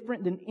that's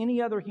different than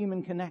any other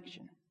human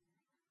connection.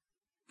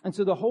 And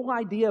so the whole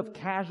idea of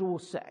casual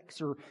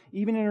sex, or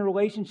even in a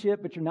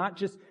relationship, but you're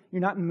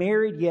not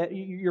married yet,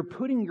 you're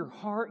putting your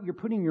heart, you're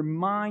putting your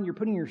mind, you're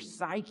putting your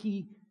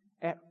psyche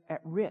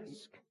at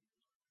risk.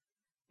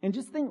 And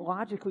just think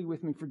logically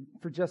with me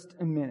for just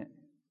a minute.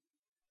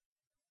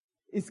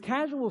 Is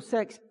casual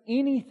sex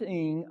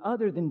anything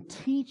other than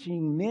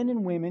teaching men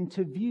and women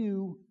to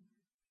view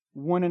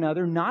one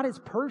another not as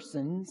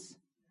persons,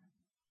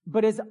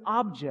 but as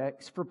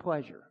objects for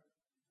pleasure?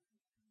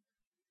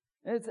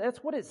 That's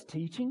what it's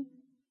teaching.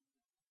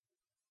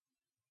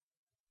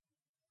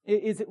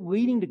 Is it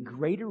leading to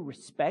greater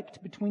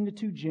respect between the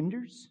two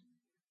genders?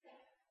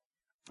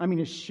 I mean,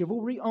 is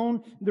chivalry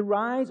on the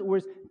rise, or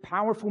is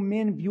powerful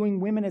men viewing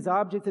women as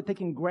objects that they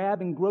can grab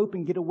and grope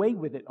and get away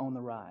with it on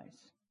the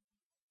rise?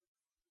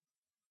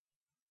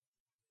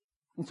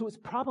 And so it's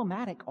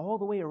problematic all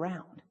the way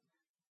around.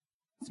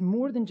 It's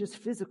more than just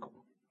physical.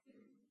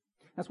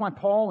 That's why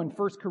Paul in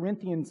 1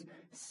 Corinthians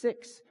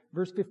 6,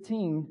 verse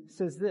 15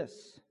 says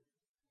this: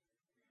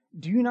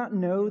 "Do you not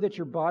know that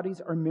your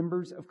bodies are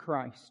members of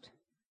Christ?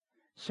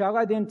 Shall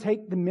I then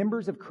take the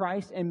members of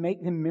Christ and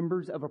make them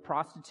members of a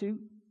prostitute?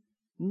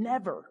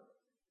 Never.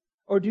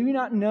 Or do you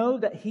not know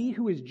that he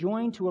who is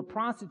joined to a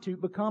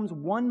prostitute becomes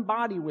one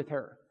body with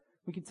her?"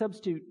 We could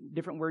substitute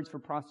different words for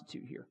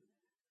prostitute here.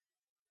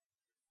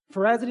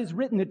 "For as it is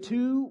written, the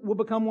two will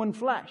become one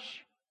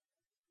flesh.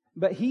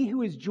 But he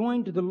who is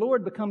joined to the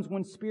Lord becomes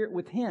one spirit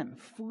with him.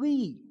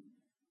 Flee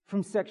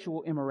from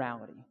sexual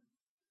immorality.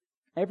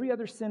 Every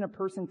other sin a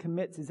person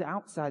commits is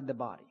outside the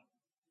body.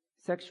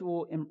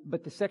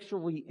 But the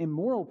sexually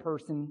immoral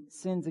person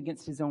sins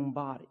against his own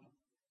body.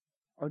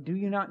 Or do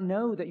you not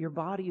know that your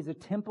body is a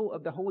temple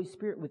of the Holy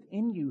Spirit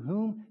within you,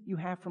 whom you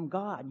have from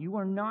God? You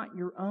are not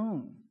your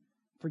own,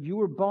 for you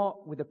were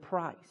bought with a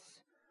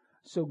price.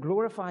 So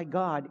glorify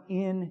God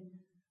in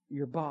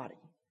your body."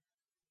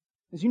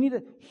 As you need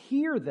to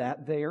hear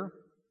that there.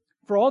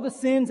 For all the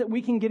sins that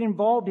we can get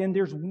involved in,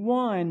 there's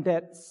one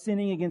that's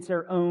sinning against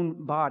our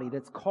own body,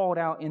 that's called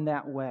out in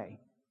that way,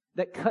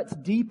 that cuts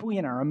deeply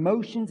in our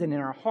emotions and in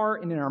our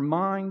heart and in our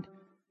mind.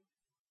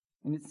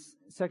 And it's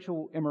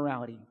sexual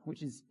immorality,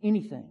 which is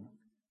anything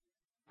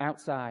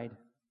outside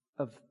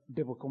of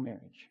biblical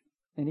marriage.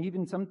 And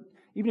even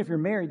if you're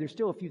married, there's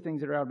still a few things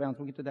that are out of bounds.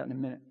 We'll get to that in a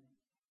minute.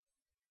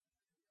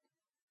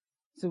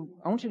 So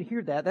I want you to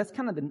hear that. That's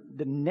kind of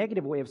the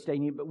negative way of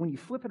stating it. But when you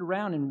flip it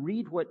around and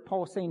read what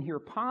Paul's saying here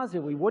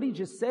positively, what he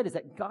just said is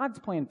that God's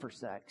plan for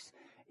sex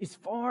is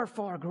far,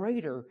 far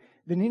greater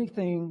than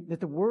anything that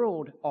the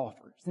world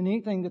offers, than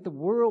anything that the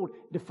world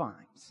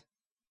defines.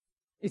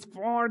 It's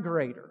far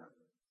greater.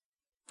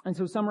 And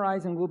so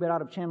summarizing a little bit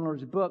out of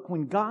Chandler's book,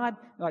 when God,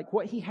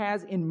 what he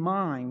has in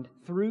mind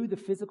through the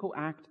physical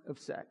act of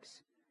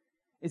sex,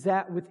 is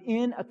that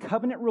within a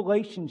covenant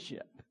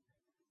relationship,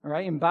 all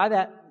right, and by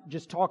that,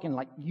 just talking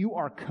like you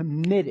are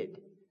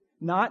committed.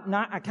 Not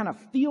I kind of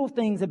feel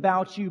things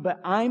about you, but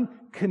I'm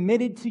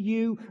committed to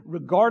you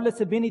regardless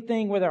of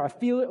anything, whether I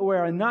feel it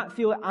or I not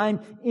feel it. I'm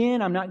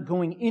in. I'm not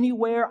going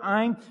anywhere.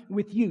 I'm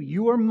with you.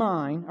 You are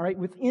mine, all right,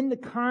 within the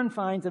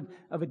confines of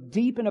a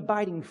deep and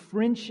abiding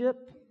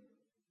friendship,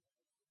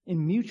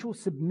 in mutual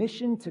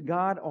submission to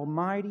God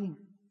Almighty.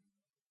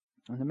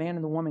 And the man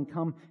and the woman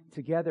come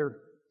together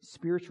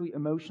spiritually,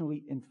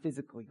 emotionally, and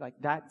physically.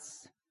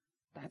 That's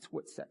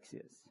what sex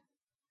is.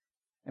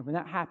 And when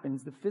that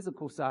happens, the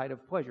physical side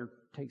of pleasure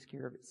takes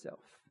care of itself.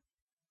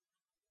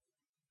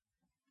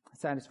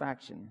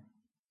 Satisfaction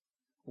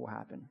will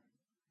happen.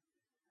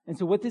 And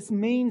so what this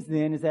means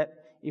then is that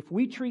if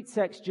we treat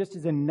sex just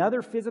as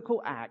another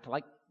physical act,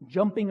 like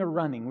jumping or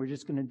running, we're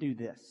just going to do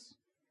this.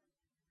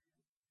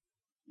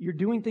 You're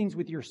doing things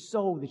with your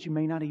soul that you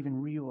may not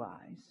even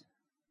realize.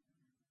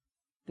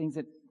 Things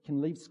that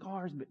can leave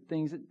scars, but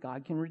things that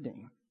God can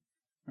redeem.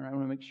 All right, I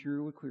want to make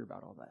sure we're clear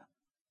about all that.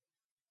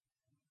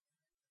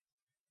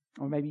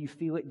 Or maybe you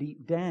feel it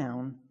deep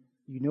down,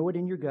 you know it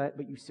in your gut,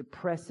 but you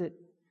suppress it,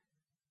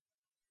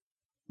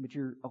 but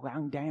you're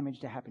allowing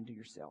damage to happen to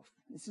yourself.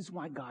 This is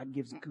why God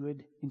gives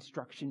good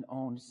instruction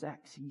on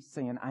sex. He's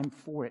saying, I'm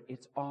for it.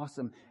 It's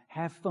awesome.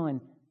 Have fun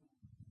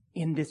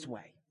in this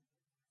way.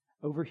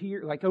 Over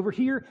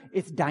here,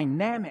 it's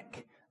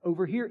dynamic.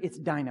 Over here, it's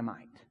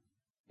dynamite.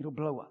 It'll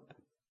blow up.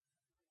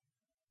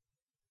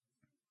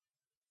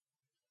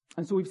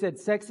 And so we've said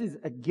sex is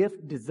a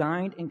gift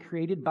designed and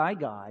created by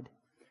God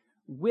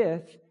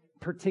with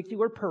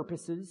particular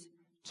purposes,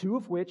 two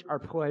of which are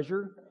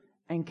pleasure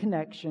and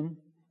connection,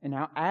 and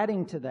now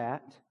adding to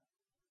that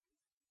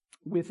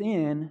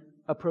within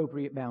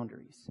appropriate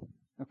boundaries.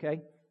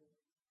 Okay?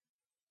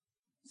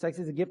 Sex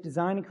is a gift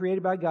designed and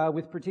created by God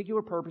with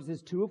particular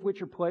purposes, two of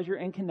which are pleasure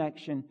and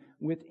connection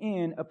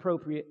within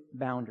appropriate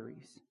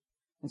boundaries.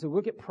 And so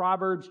look at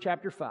Proverbs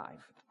chapter 5,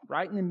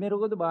 right in the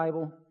middle of the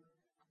Bible.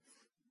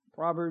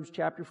 Proverbs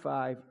chapter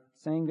 5,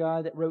 same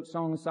guy that wrote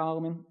Song of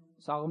Solomon.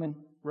 Solomon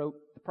wrote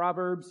the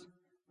Proverbs,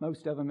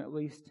 most of them at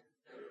least.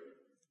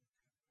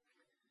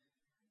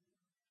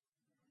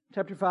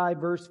 Chapter 5,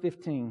 verse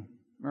 15.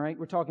 All right,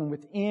 we're talking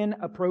within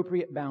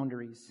appropriate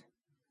boundaries.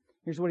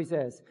 Here's what he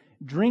says.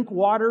 Drink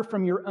water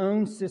from your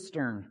own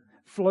cistern,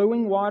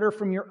 flowing water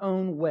from your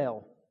own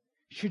well.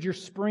 Should your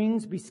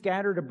springs be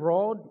scattered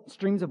abroad,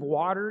 streams of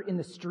water in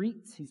the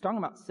streets? He's talking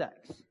about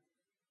sex.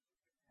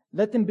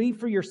 Let them be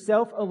for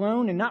yourself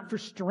alone and not for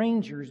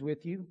strangers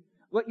with you.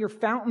 Let your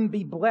fountain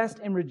be blessed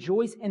and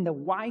rejoice in the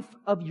wife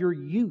of your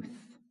youth,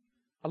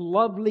 a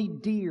lovely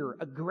deer,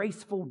 a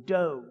graceful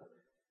doe.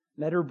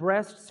 Let her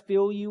breasts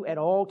fill you at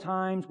all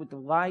times with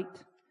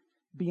delight.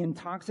 Be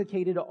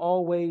intoxicated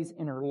always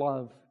in her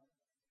love.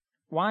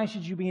 Why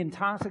should you be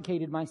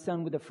intoxicated, my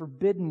son, with a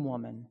forbidden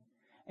woman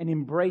and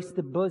embrace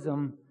the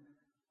bosom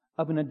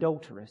of an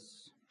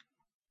adulteress?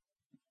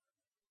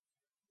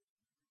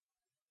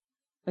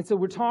 And so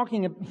we're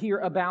talking here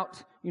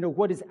about,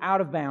 what is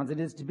out of bounds. It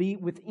is to be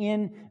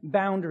within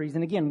boundaries.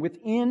 And again,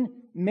 within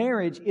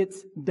marriage,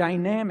 it's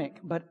dynamic,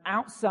 but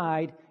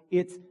outside,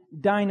 it's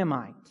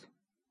dynamite.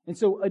 And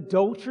so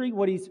adultery,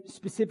 what he's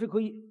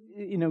specifically,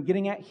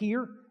 getting at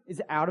here,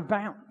 is out of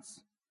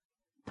bounds.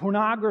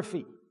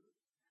 Pornography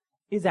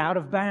is out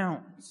of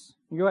bounds.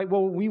 You're like,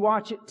 well, we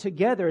watch it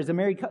together as a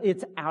married couple.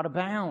 It's out of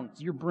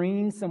bounds. You're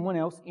bringing someone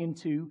else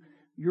into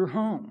your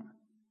home.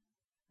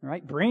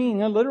 Right?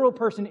 Bringing a literal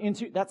person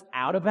into, that's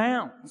out of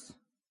bounds.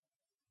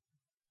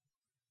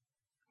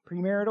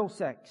 Premarital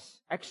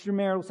sex,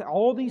 extramarital sex,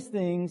 all these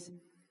things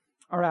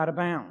are out of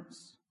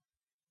bounds.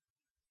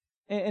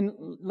 And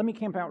let me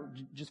camp out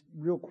just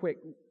real quick.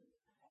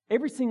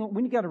 Every single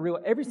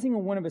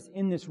one of us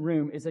in this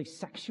room is a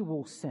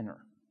sexual sinner.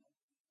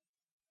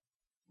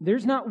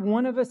 There's not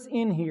one of us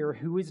in here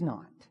who is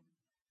not.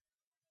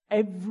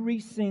 Every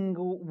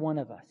single one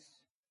of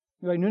us.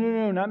 You're like,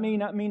 no, not me,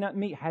 not me, not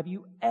me. Have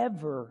you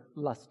ever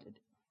lusted?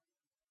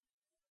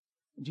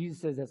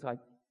 Jesus says that's like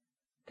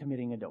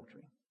committing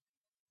adultery.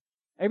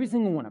 Every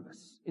single one of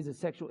us is a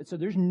sexual. So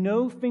there's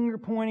no finger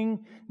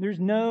pointing. There's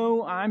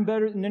no, I'm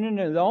better.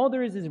 No. All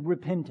there is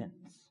repentance.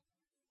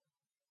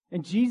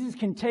 And Jesus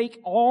can take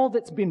all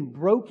that's been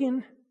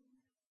broken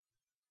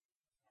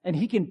and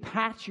He can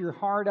patch your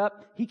heart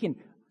up. He can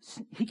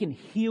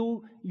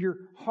heal your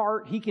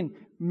heart. He can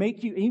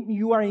make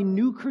you are a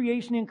new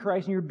creation in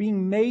Christ, and you're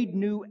being made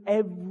new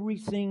every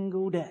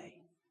single day.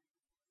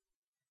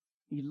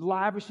 He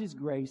lavishes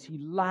grace. He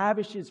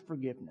lavishes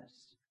forgiveness.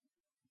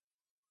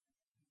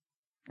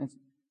 And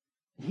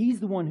He's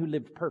the one who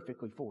lived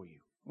perfectly for you.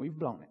 We've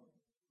blown it.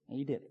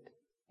 He did it.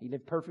 He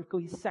lived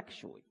perfectly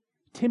sexually.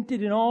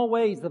 Tempted in all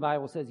ways, the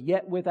Bible says,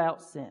 yet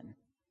without sin.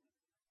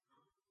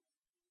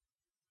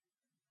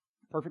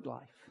 Perfect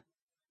life.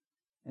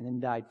 And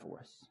then died for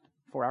us,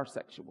 for our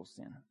sexual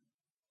sin.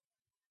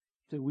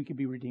 So we could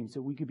be redeemed,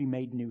 so we could be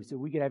made new, so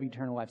we could have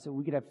eternal life, so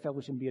we could have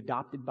fellowship and be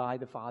adopted by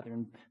the Father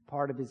and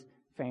part of His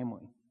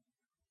family.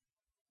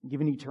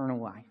 Given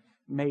eternal life,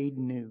 made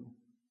new.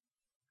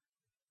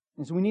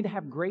 And so we need to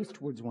have grace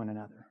towards one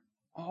another.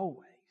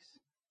 Always.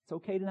 It's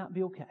okay to not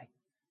be okay.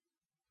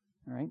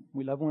 All right?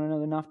 We love one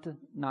another enough to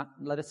not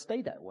let us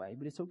stay that way,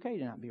 but it's okay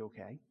to not be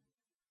okay.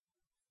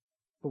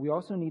 But we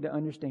also need to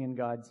understand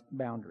God's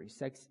boundaries.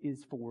 Sex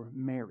is for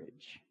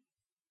marriage.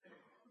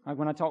 Like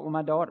when I talk with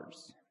my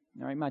daughters,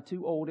 all right, my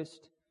two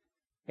oldest,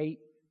 10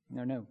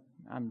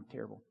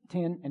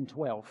 and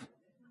 12.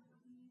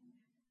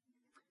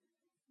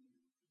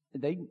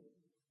 They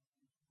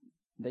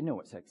know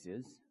what sex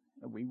is.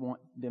 We want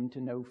them to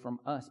know from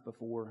us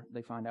before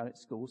they find out at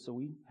school. So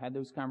we had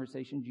those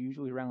conversations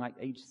usually around like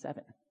age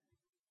 7.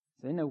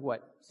 So they know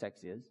what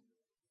sex is.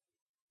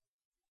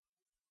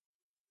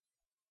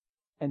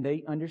 And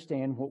they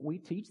understand what we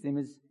teach them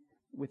is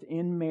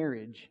within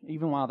marriage,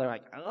 even while they're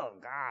like, oh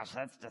gosh,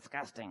 that's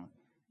disgusting.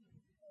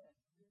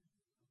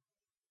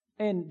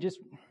 And just,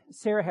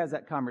 Sarah has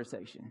that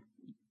conversation.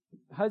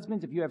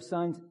 Husbands, if you have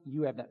sons,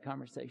 you have that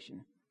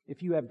conversation.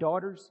 If you have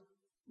daughters,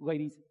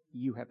 ladies,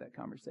 you have that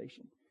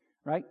conversation.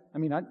 Right? I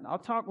mean, I'll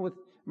talk with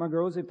my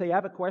girls. If they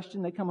have a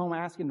question, they come home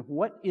asking,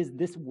 what is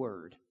this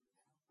word?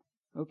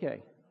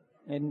 Okay.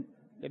 And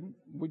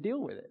we deal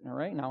with it, all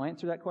right? And I'll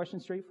answer that question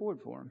straightforward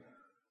for them.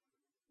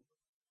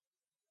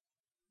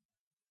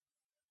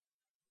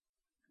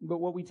 But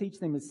what we teach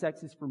them is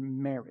sex is for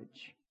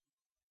marriage.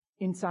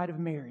 Inside of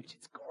marriage,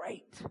 it's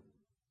great.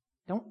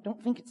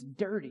 Don't think it's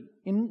dirty.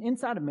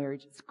 Inside of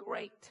marriage, it's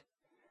great.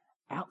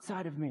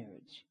 Outside of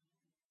marriage,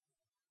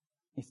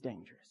 it's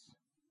dangerous.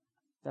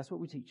 That's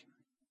what we teach them.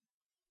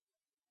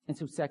 And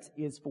so sex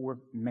is for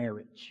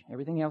marriage.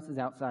 Everything else is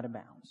outside of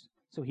bounds.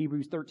 So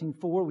Hebrews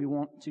 13:4, we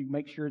want to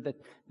make sure that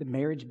the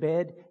marriage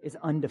bed is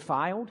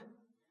undefiled.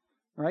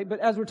 All right? But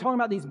as we're talking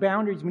about these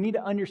boundaries, we need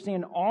to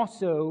understand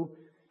also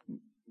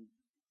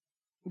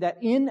that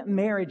in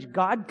marriage,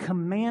 God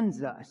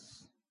commands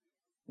us,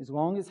 as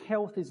long as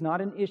health is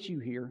not an issue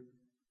here,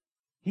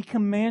 He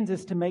commands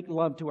us to make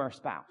love to our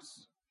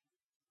spouse.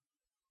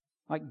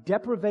 Like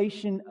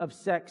deprivation of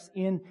sex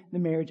in the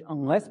marriage,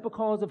 unless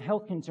because of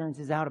health concerns,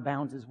 is out of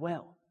bounds as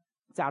well.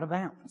 It's out of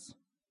bounds.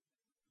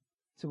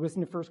 So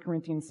listen to 1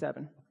 Corinthians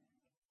 7.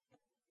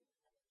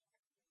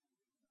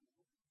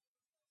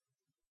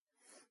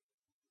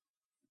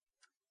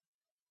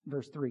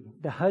 Verse 3,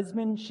 the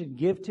husband should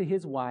give to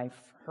his wife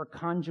her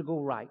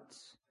conjugal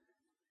rights,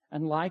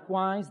 and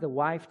likewise the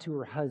wife to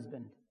her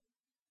husband.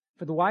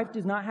 For the wife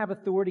does not have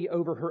authority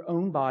over her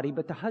own body,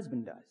 but the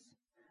husband does.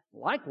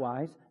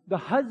 Likewise, the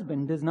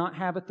husband does not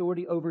have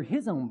authority over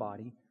his own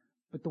body,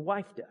 but the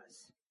wife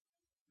does.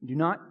 Do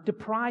not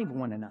deprive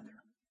one another,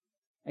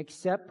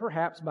 except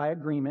perhaps by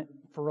agreement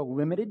for a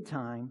limited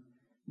time,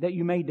 that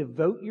you may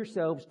devote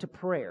yourselves to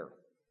prayer.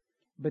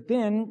 But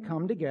then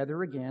come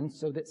together again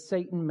so that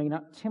Satan may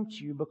not tempt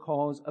you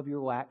because of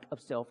your lack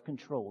of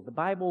self-control. The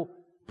Bible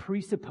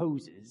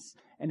presupposes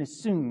and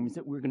assumes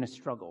that we're going to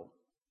struggle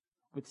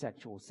with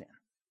sexual sin.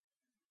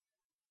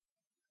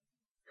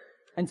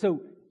 And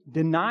so,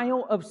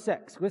 denial of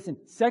sex. Listen,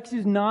 sex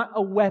is not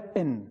a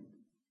weapon.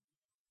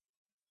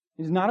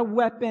 It is not a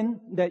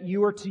weapon that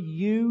you are to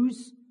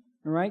use.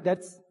 All right?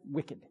 That's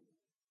wicked.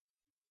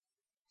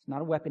 It's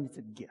not a weapon, it's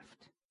a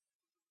gift.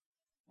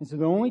 And so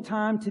the only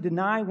time to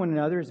deny one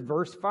another is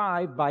verse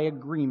 5, by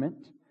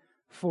agreement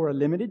for a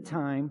limited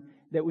time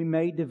that we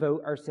may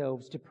devote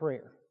ourselves to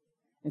prayer.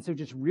 And so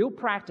just real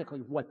practically,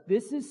 what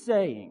this is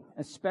saying,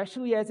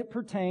 especially as it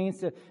pertains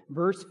to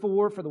verse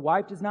 4, for the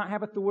wife does not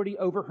have authority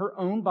over her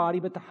own body,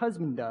 but the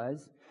husband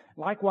does.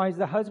 Likewise,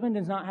 the husband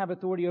does not have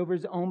authority over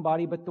his own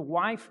body, but the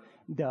wife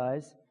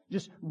does.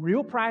 Just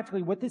real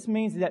practically, what this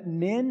means is that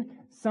men,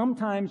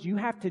 sometimes you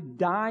have to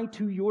die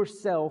to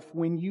yourself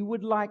when you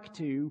would like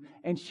to,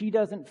 and she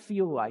doesn't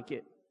feel like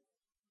it.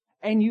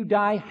 And you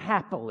die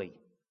happily.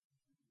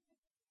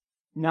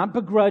 Not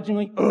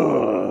begrudgingly,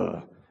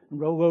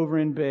 roll over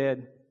in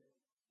bed.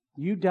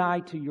 You die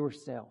to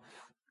yourself.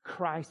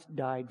 Christ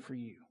died for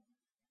you.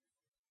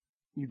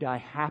 You die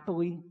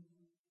happily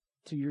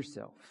to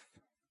yourself.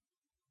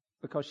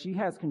 Because she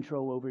has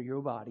control over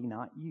your body,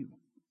 not you.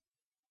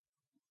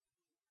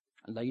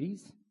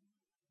 Ladies,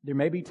 there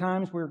may be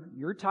times where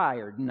you're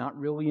tired and not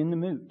really in the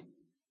mood.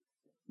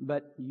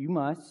 But you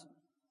must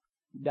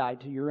die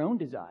to your own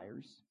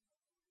desires.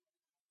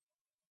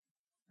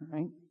 All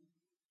right?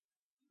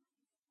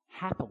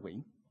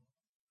 Happily,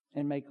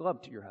 and make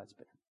love to your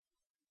husband.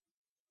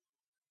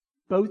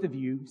 Both of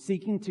you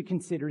seeking to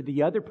consider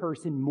the other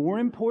person more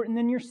important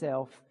than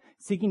yourself,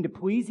 seeking to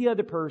please the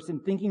other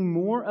person, thinking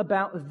more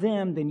about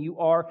them than you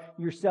are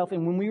yourself.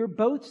 And when we are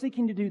both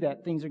seeking to do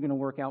that, things are going to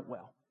work out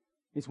well.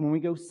 It's when we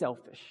go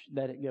selfish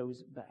that it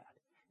goes bad.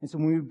 And so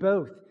when we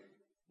both,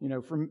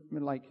 from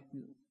like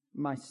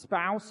my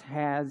spouse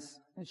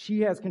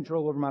she has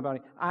control over my body.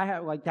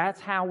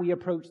 That's how we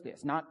approach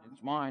this. Not,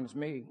 it's mine, it's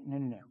me.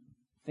 No.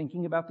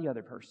 Thinking about the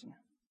other person.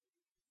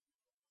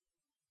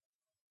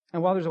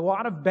 And while there's a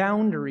lot of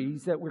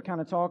boundaries that we're kind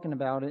of talking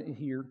about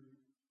here,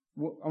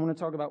 I want to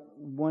talk about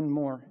one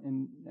more.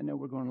 And I know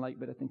we're going late,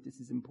 but I think this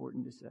is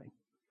important to say.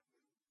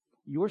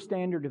 Your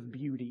standard of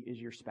beauty is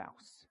your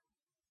spouse.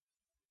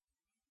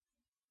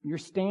 Your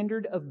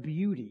standard of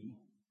beauty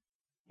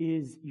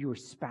is your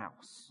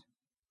spouse.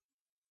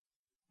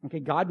 Okay,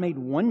 God made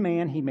one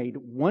man, He made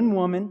one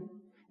woman,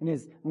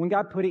 and when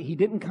God put it, He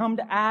didn't come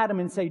to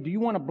Adam and say, do you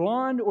want a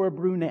blonde or a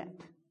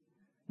brunette?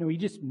 No, He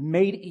just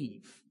made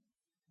Eve.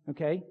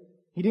 Okay?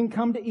 He didn't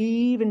come to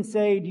Eve and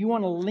say, do you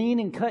want a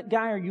lean and cut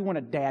guy or you want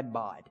a dad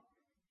bod?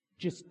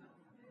 Just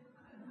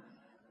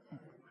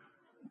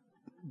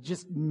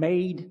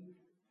made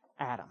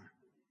Adam.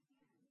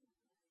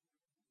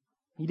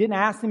 He didn't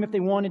ask them if they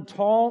wanted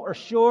tall or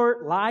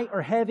short, light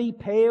or heavy,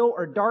 pale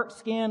or dark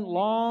skin,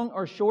 long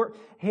or short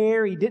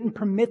hair. He didn't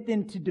permit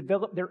them to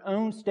develop their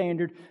own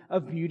standard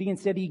of beauty.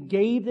 Instead, He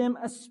gave them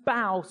a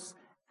spouse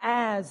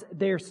as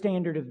their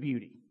standard of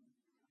beauty.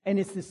 And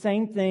it's the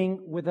same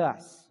thing with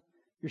us.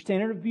 Your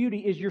standard of beauty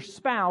is your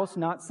spouse,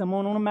 not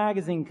someone on a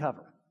magazine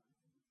cover.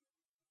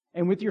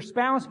 And with your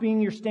spouse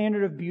being your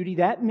standard of beauty,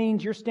 that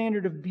means your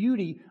standard of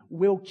beauty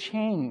will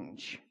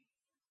change.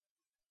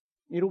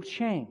 It'll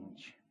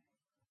change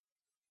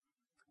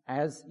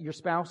as your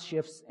spouse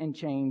shifts and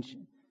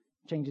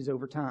changes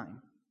over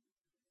time.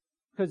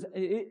 Because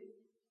it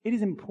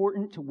is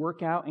important to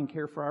work out and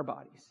care for our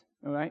bodies.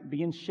 All right?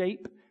 Be in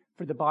shape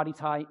for the body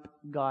type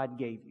God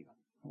gave you.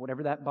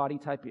 Whatever that body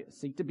type is.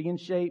 Seek to be in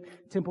shape.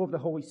 Temple of the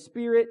Holy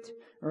Spirit.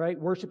 All right?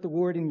 Worship the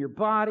Lord in your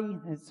body.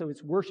 And so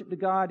it's worship to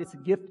God. It's a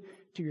gift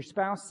to your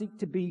spouse. Seek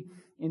to be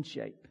in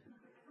shape.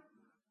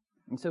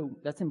 And so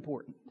that's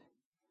important.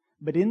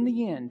 But in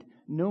the end,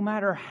 no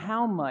matter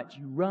how much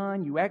you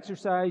run, you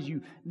exercise,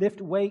 you lift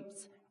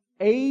weights,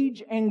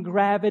 age and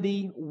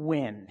gravity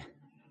win.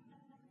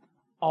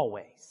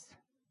 Always.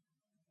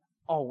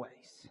 Always.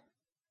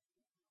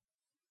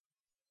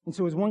 And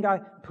so as one guy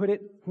put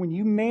it, when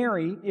you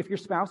marry, if your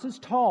spouse is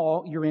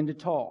tall, you're into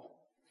tall.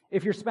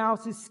 If your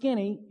spouse is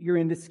skinny, you're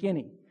into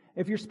skinny.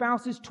 If your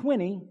spouse is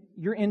 20,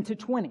 you're into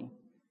 20.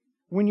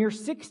 When you're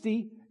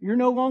 60, you're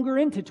no longer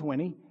into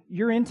 20,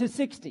 you're into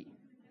 60.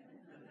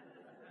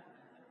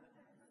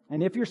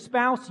 And if your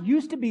spouse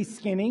used to be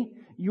skinny,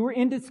 you were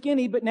into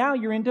skinny, but now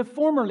you're into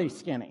formerly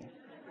skinny.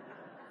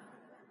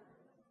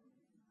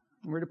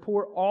 We're to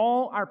pour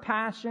all our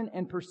passion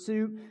and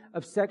pursuit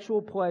of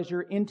sexual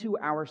pleasure into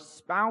our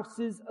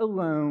spouses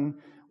alone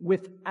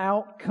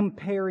without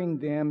comparing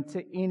them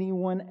to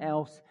anyone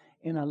else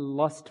in a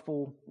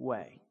lustful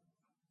way.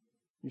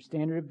 Your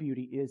standard of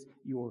beauty is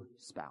your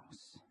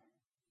spouse.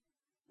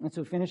 And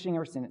so finishing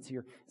our sentence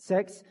here,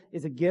 sex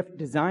is a gift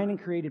designed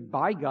and created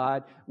by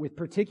God with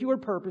particular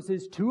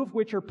purposes, two of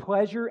which are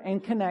pleasure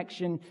and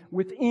connection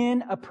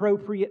within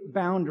appropriate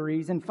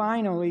boundaries. And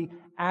finally,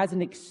 as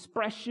an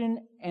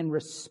expression and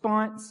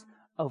response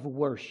of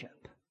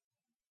worship.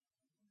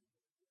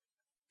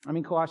 I'm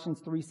in Colossians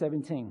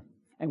 3:17.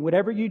 And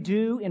whatever you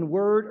do in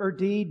word or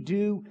deed,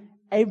 do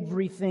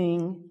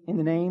everything in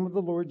the name of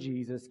the Lord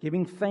Jesus,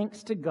 giving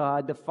thanks to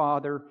God the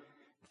Father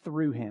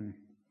through Him.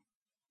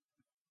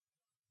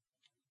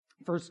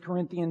 1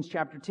 Corinthians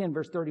chapter 10,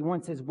 verse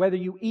 31 says, whether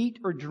you eat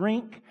or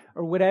drink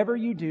or whatever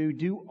you do,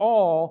 do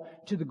all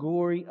to the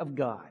glory of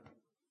God.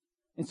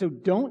 And so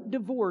don't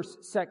divorce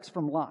sex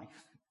from life.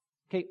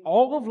 Okay,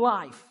 all of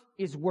life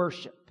is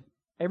worship.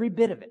 Every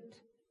bit of it,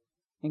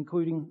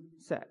 including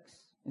sex.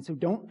 And so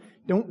don't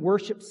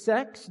worship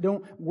sex,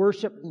 don't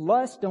worship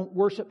lust, don't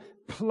worship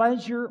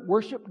pleasure,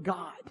 worship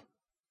God.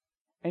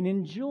 And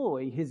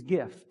enjoy His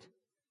gift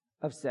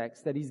of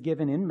sex that He's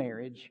given in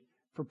marriage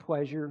for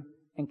pleasure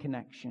and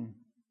connection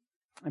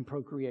and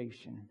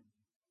procreation.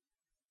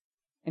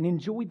 And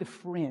enjoy the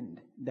friend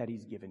that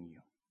He's given you.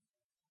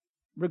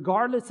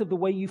 Regardless of the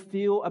way you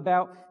feel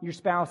about your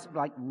spouse,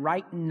 like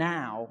right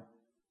now,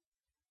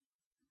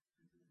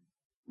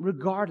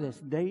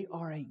 regardless, they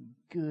are a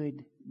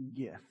good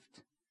gift.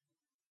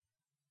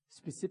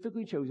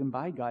 Specifically chosen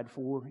by God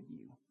for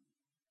you.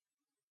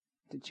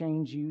 To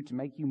change you, to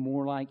make you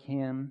more like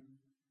Him,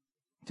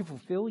 to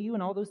fulfill you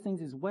and all those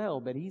things as well.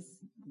 But He's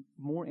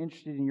more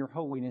interested in your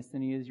holiness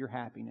than He is your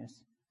happiness.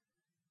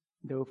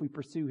 Though if we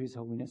pursue His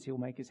holiness, He'll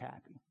make us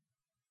happy.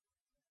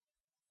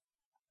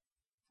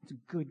 It's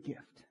a good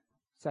gift.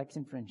 Sex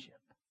and friendship.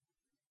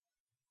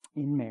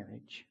 In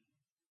marriage.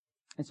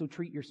 And so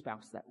treat your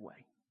spouse that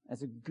way.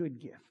 As a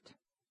good gift.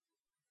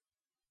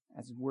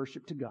 As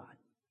worship to God.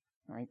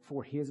 All right,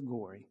 for His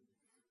glory.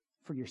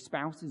 For your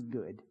spouse's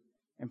good.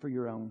 And for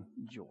your own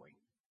joy.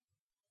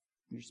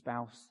 Your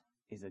spouse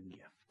is a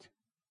gift.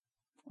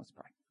 Let's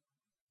pray.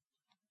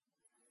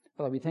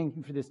 Father, we thank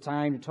You for this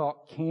time to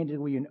talk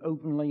candidly and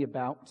openly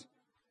about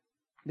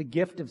the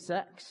gift of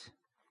sex,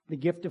 the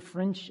gift of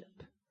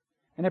friendship.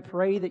 And I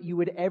pray that You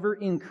would ever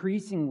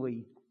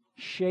increasingly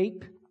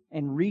shape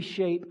and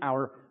reshape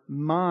our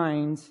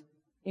minds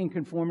in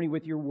conformity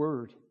with Your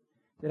Word.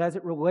 That as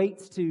it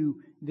relates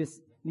to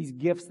these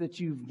gifts that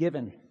You've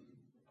given,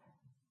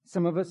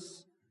 some of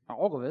us,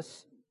 all of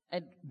us,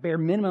 at bare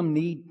minimum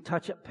need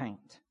touch-up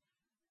paint.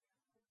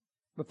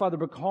 But Father,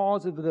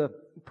 because of the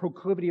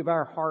proclivity of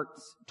our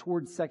hearts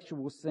towards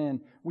sexual sin,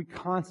 we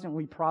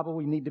constantly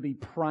probably need to be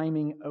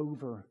priming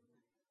over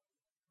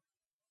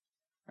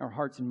our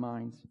hearts and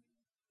minds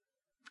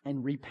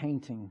and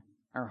repainting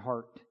our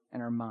heart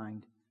and our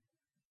mind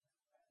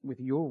with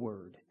Your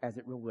Word as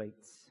it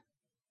relates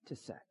to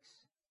sex.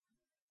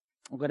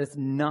 Let us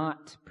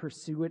not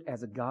pursue it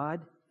as a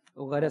god.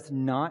 Let us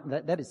not,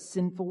 that is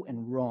sinful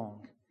and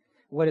wrong.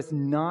 Let us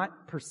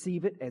not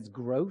perceive it as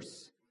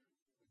gross.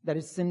 That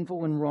is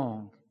sinful and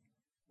wrong.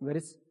 Let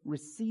us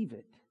receive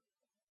it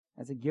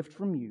as a gift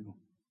from You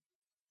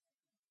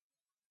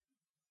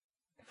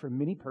for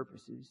many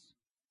purposes,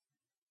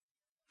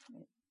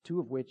 two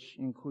of which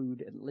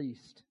include at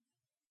least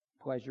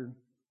pleasure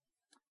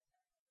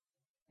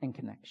and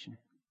connection.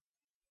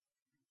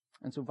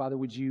 And so, Father,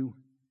 would You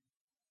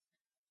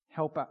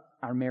help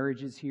our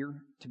marriages here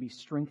to be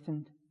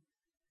strengthened,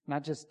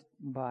 not just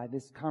by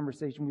this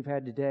conversation we've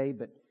had today,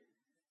 but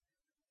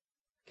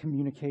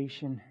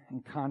communication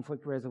and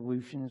conflict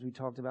resolution, as we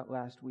talked about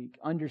last week,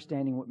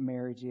 understanding what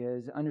marriage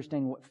is,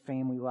 understanding what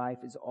family life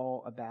is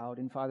all about.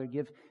 And Father,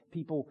 give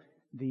people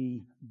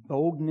the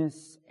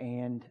boldness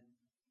and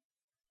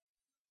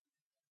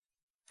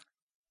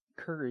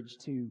courage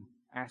to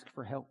ask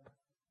for help.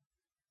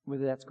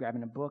 Whether that's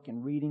grabbing a book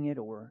and reading it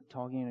or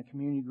talking in a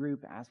community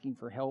group, asking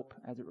for help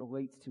as it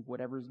relates to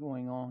whatever's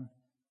going on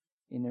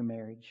in their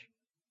marriage.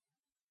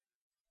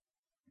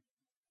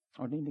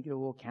 Or need to get a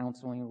little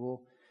counseling, a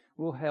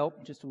little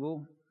help, just a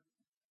little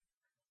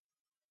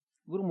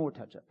more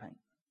touch-up paint.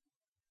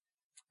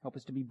 Help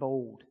us to be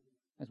bold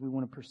as we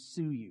want to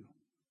pursue You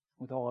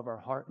with all of our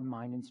heart and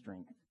mind and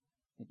strength,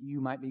 that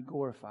You might be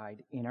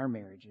glorified in our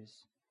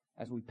marriages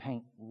as we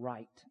paint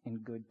right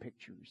and good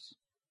pictures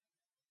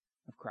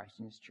of Christ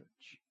and His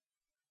church.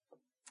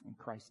 In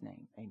Christ's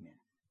name, amen.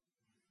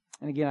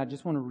 And again, I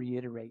just want to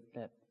reiterate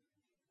that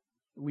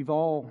we've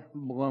all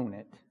blown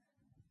it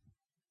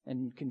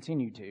and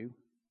continue to.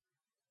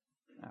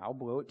 I'll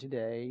blow it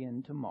today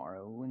and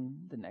tomorrow and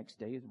the next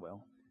day as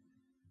well.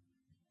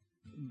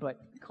 But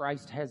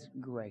Christ has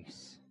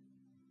grace.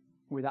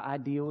 Where the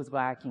ideal is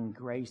lacking,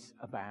 grace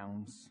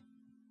abounds.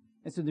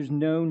 And so there's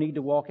no need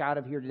to walk out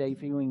of here today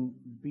feeling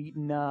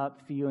beaten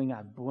up, feeling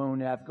I've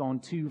blown it, I've gone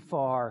too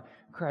far.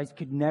 Christ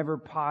could never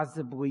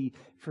possibly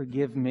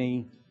forgive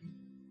me.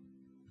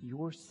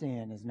 Your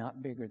sin is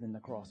not bigger than the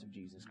cross of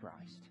Jesus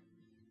Christ.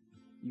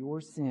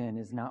 Your sin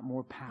is not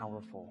more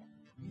powerful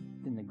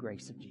than the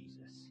grace of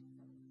Jesus.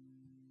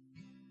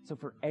 So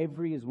for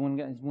every, as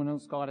one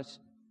old Scottish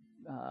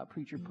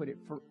preacher put it,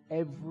 for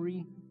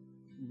every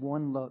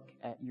one look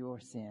at your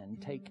sin,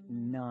 take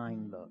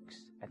 9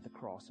 looks at the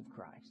cross of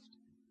Christ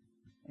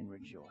and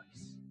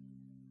rejoice.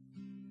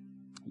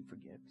 He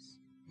forgives.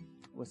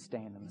 Let's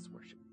stand and let's worship.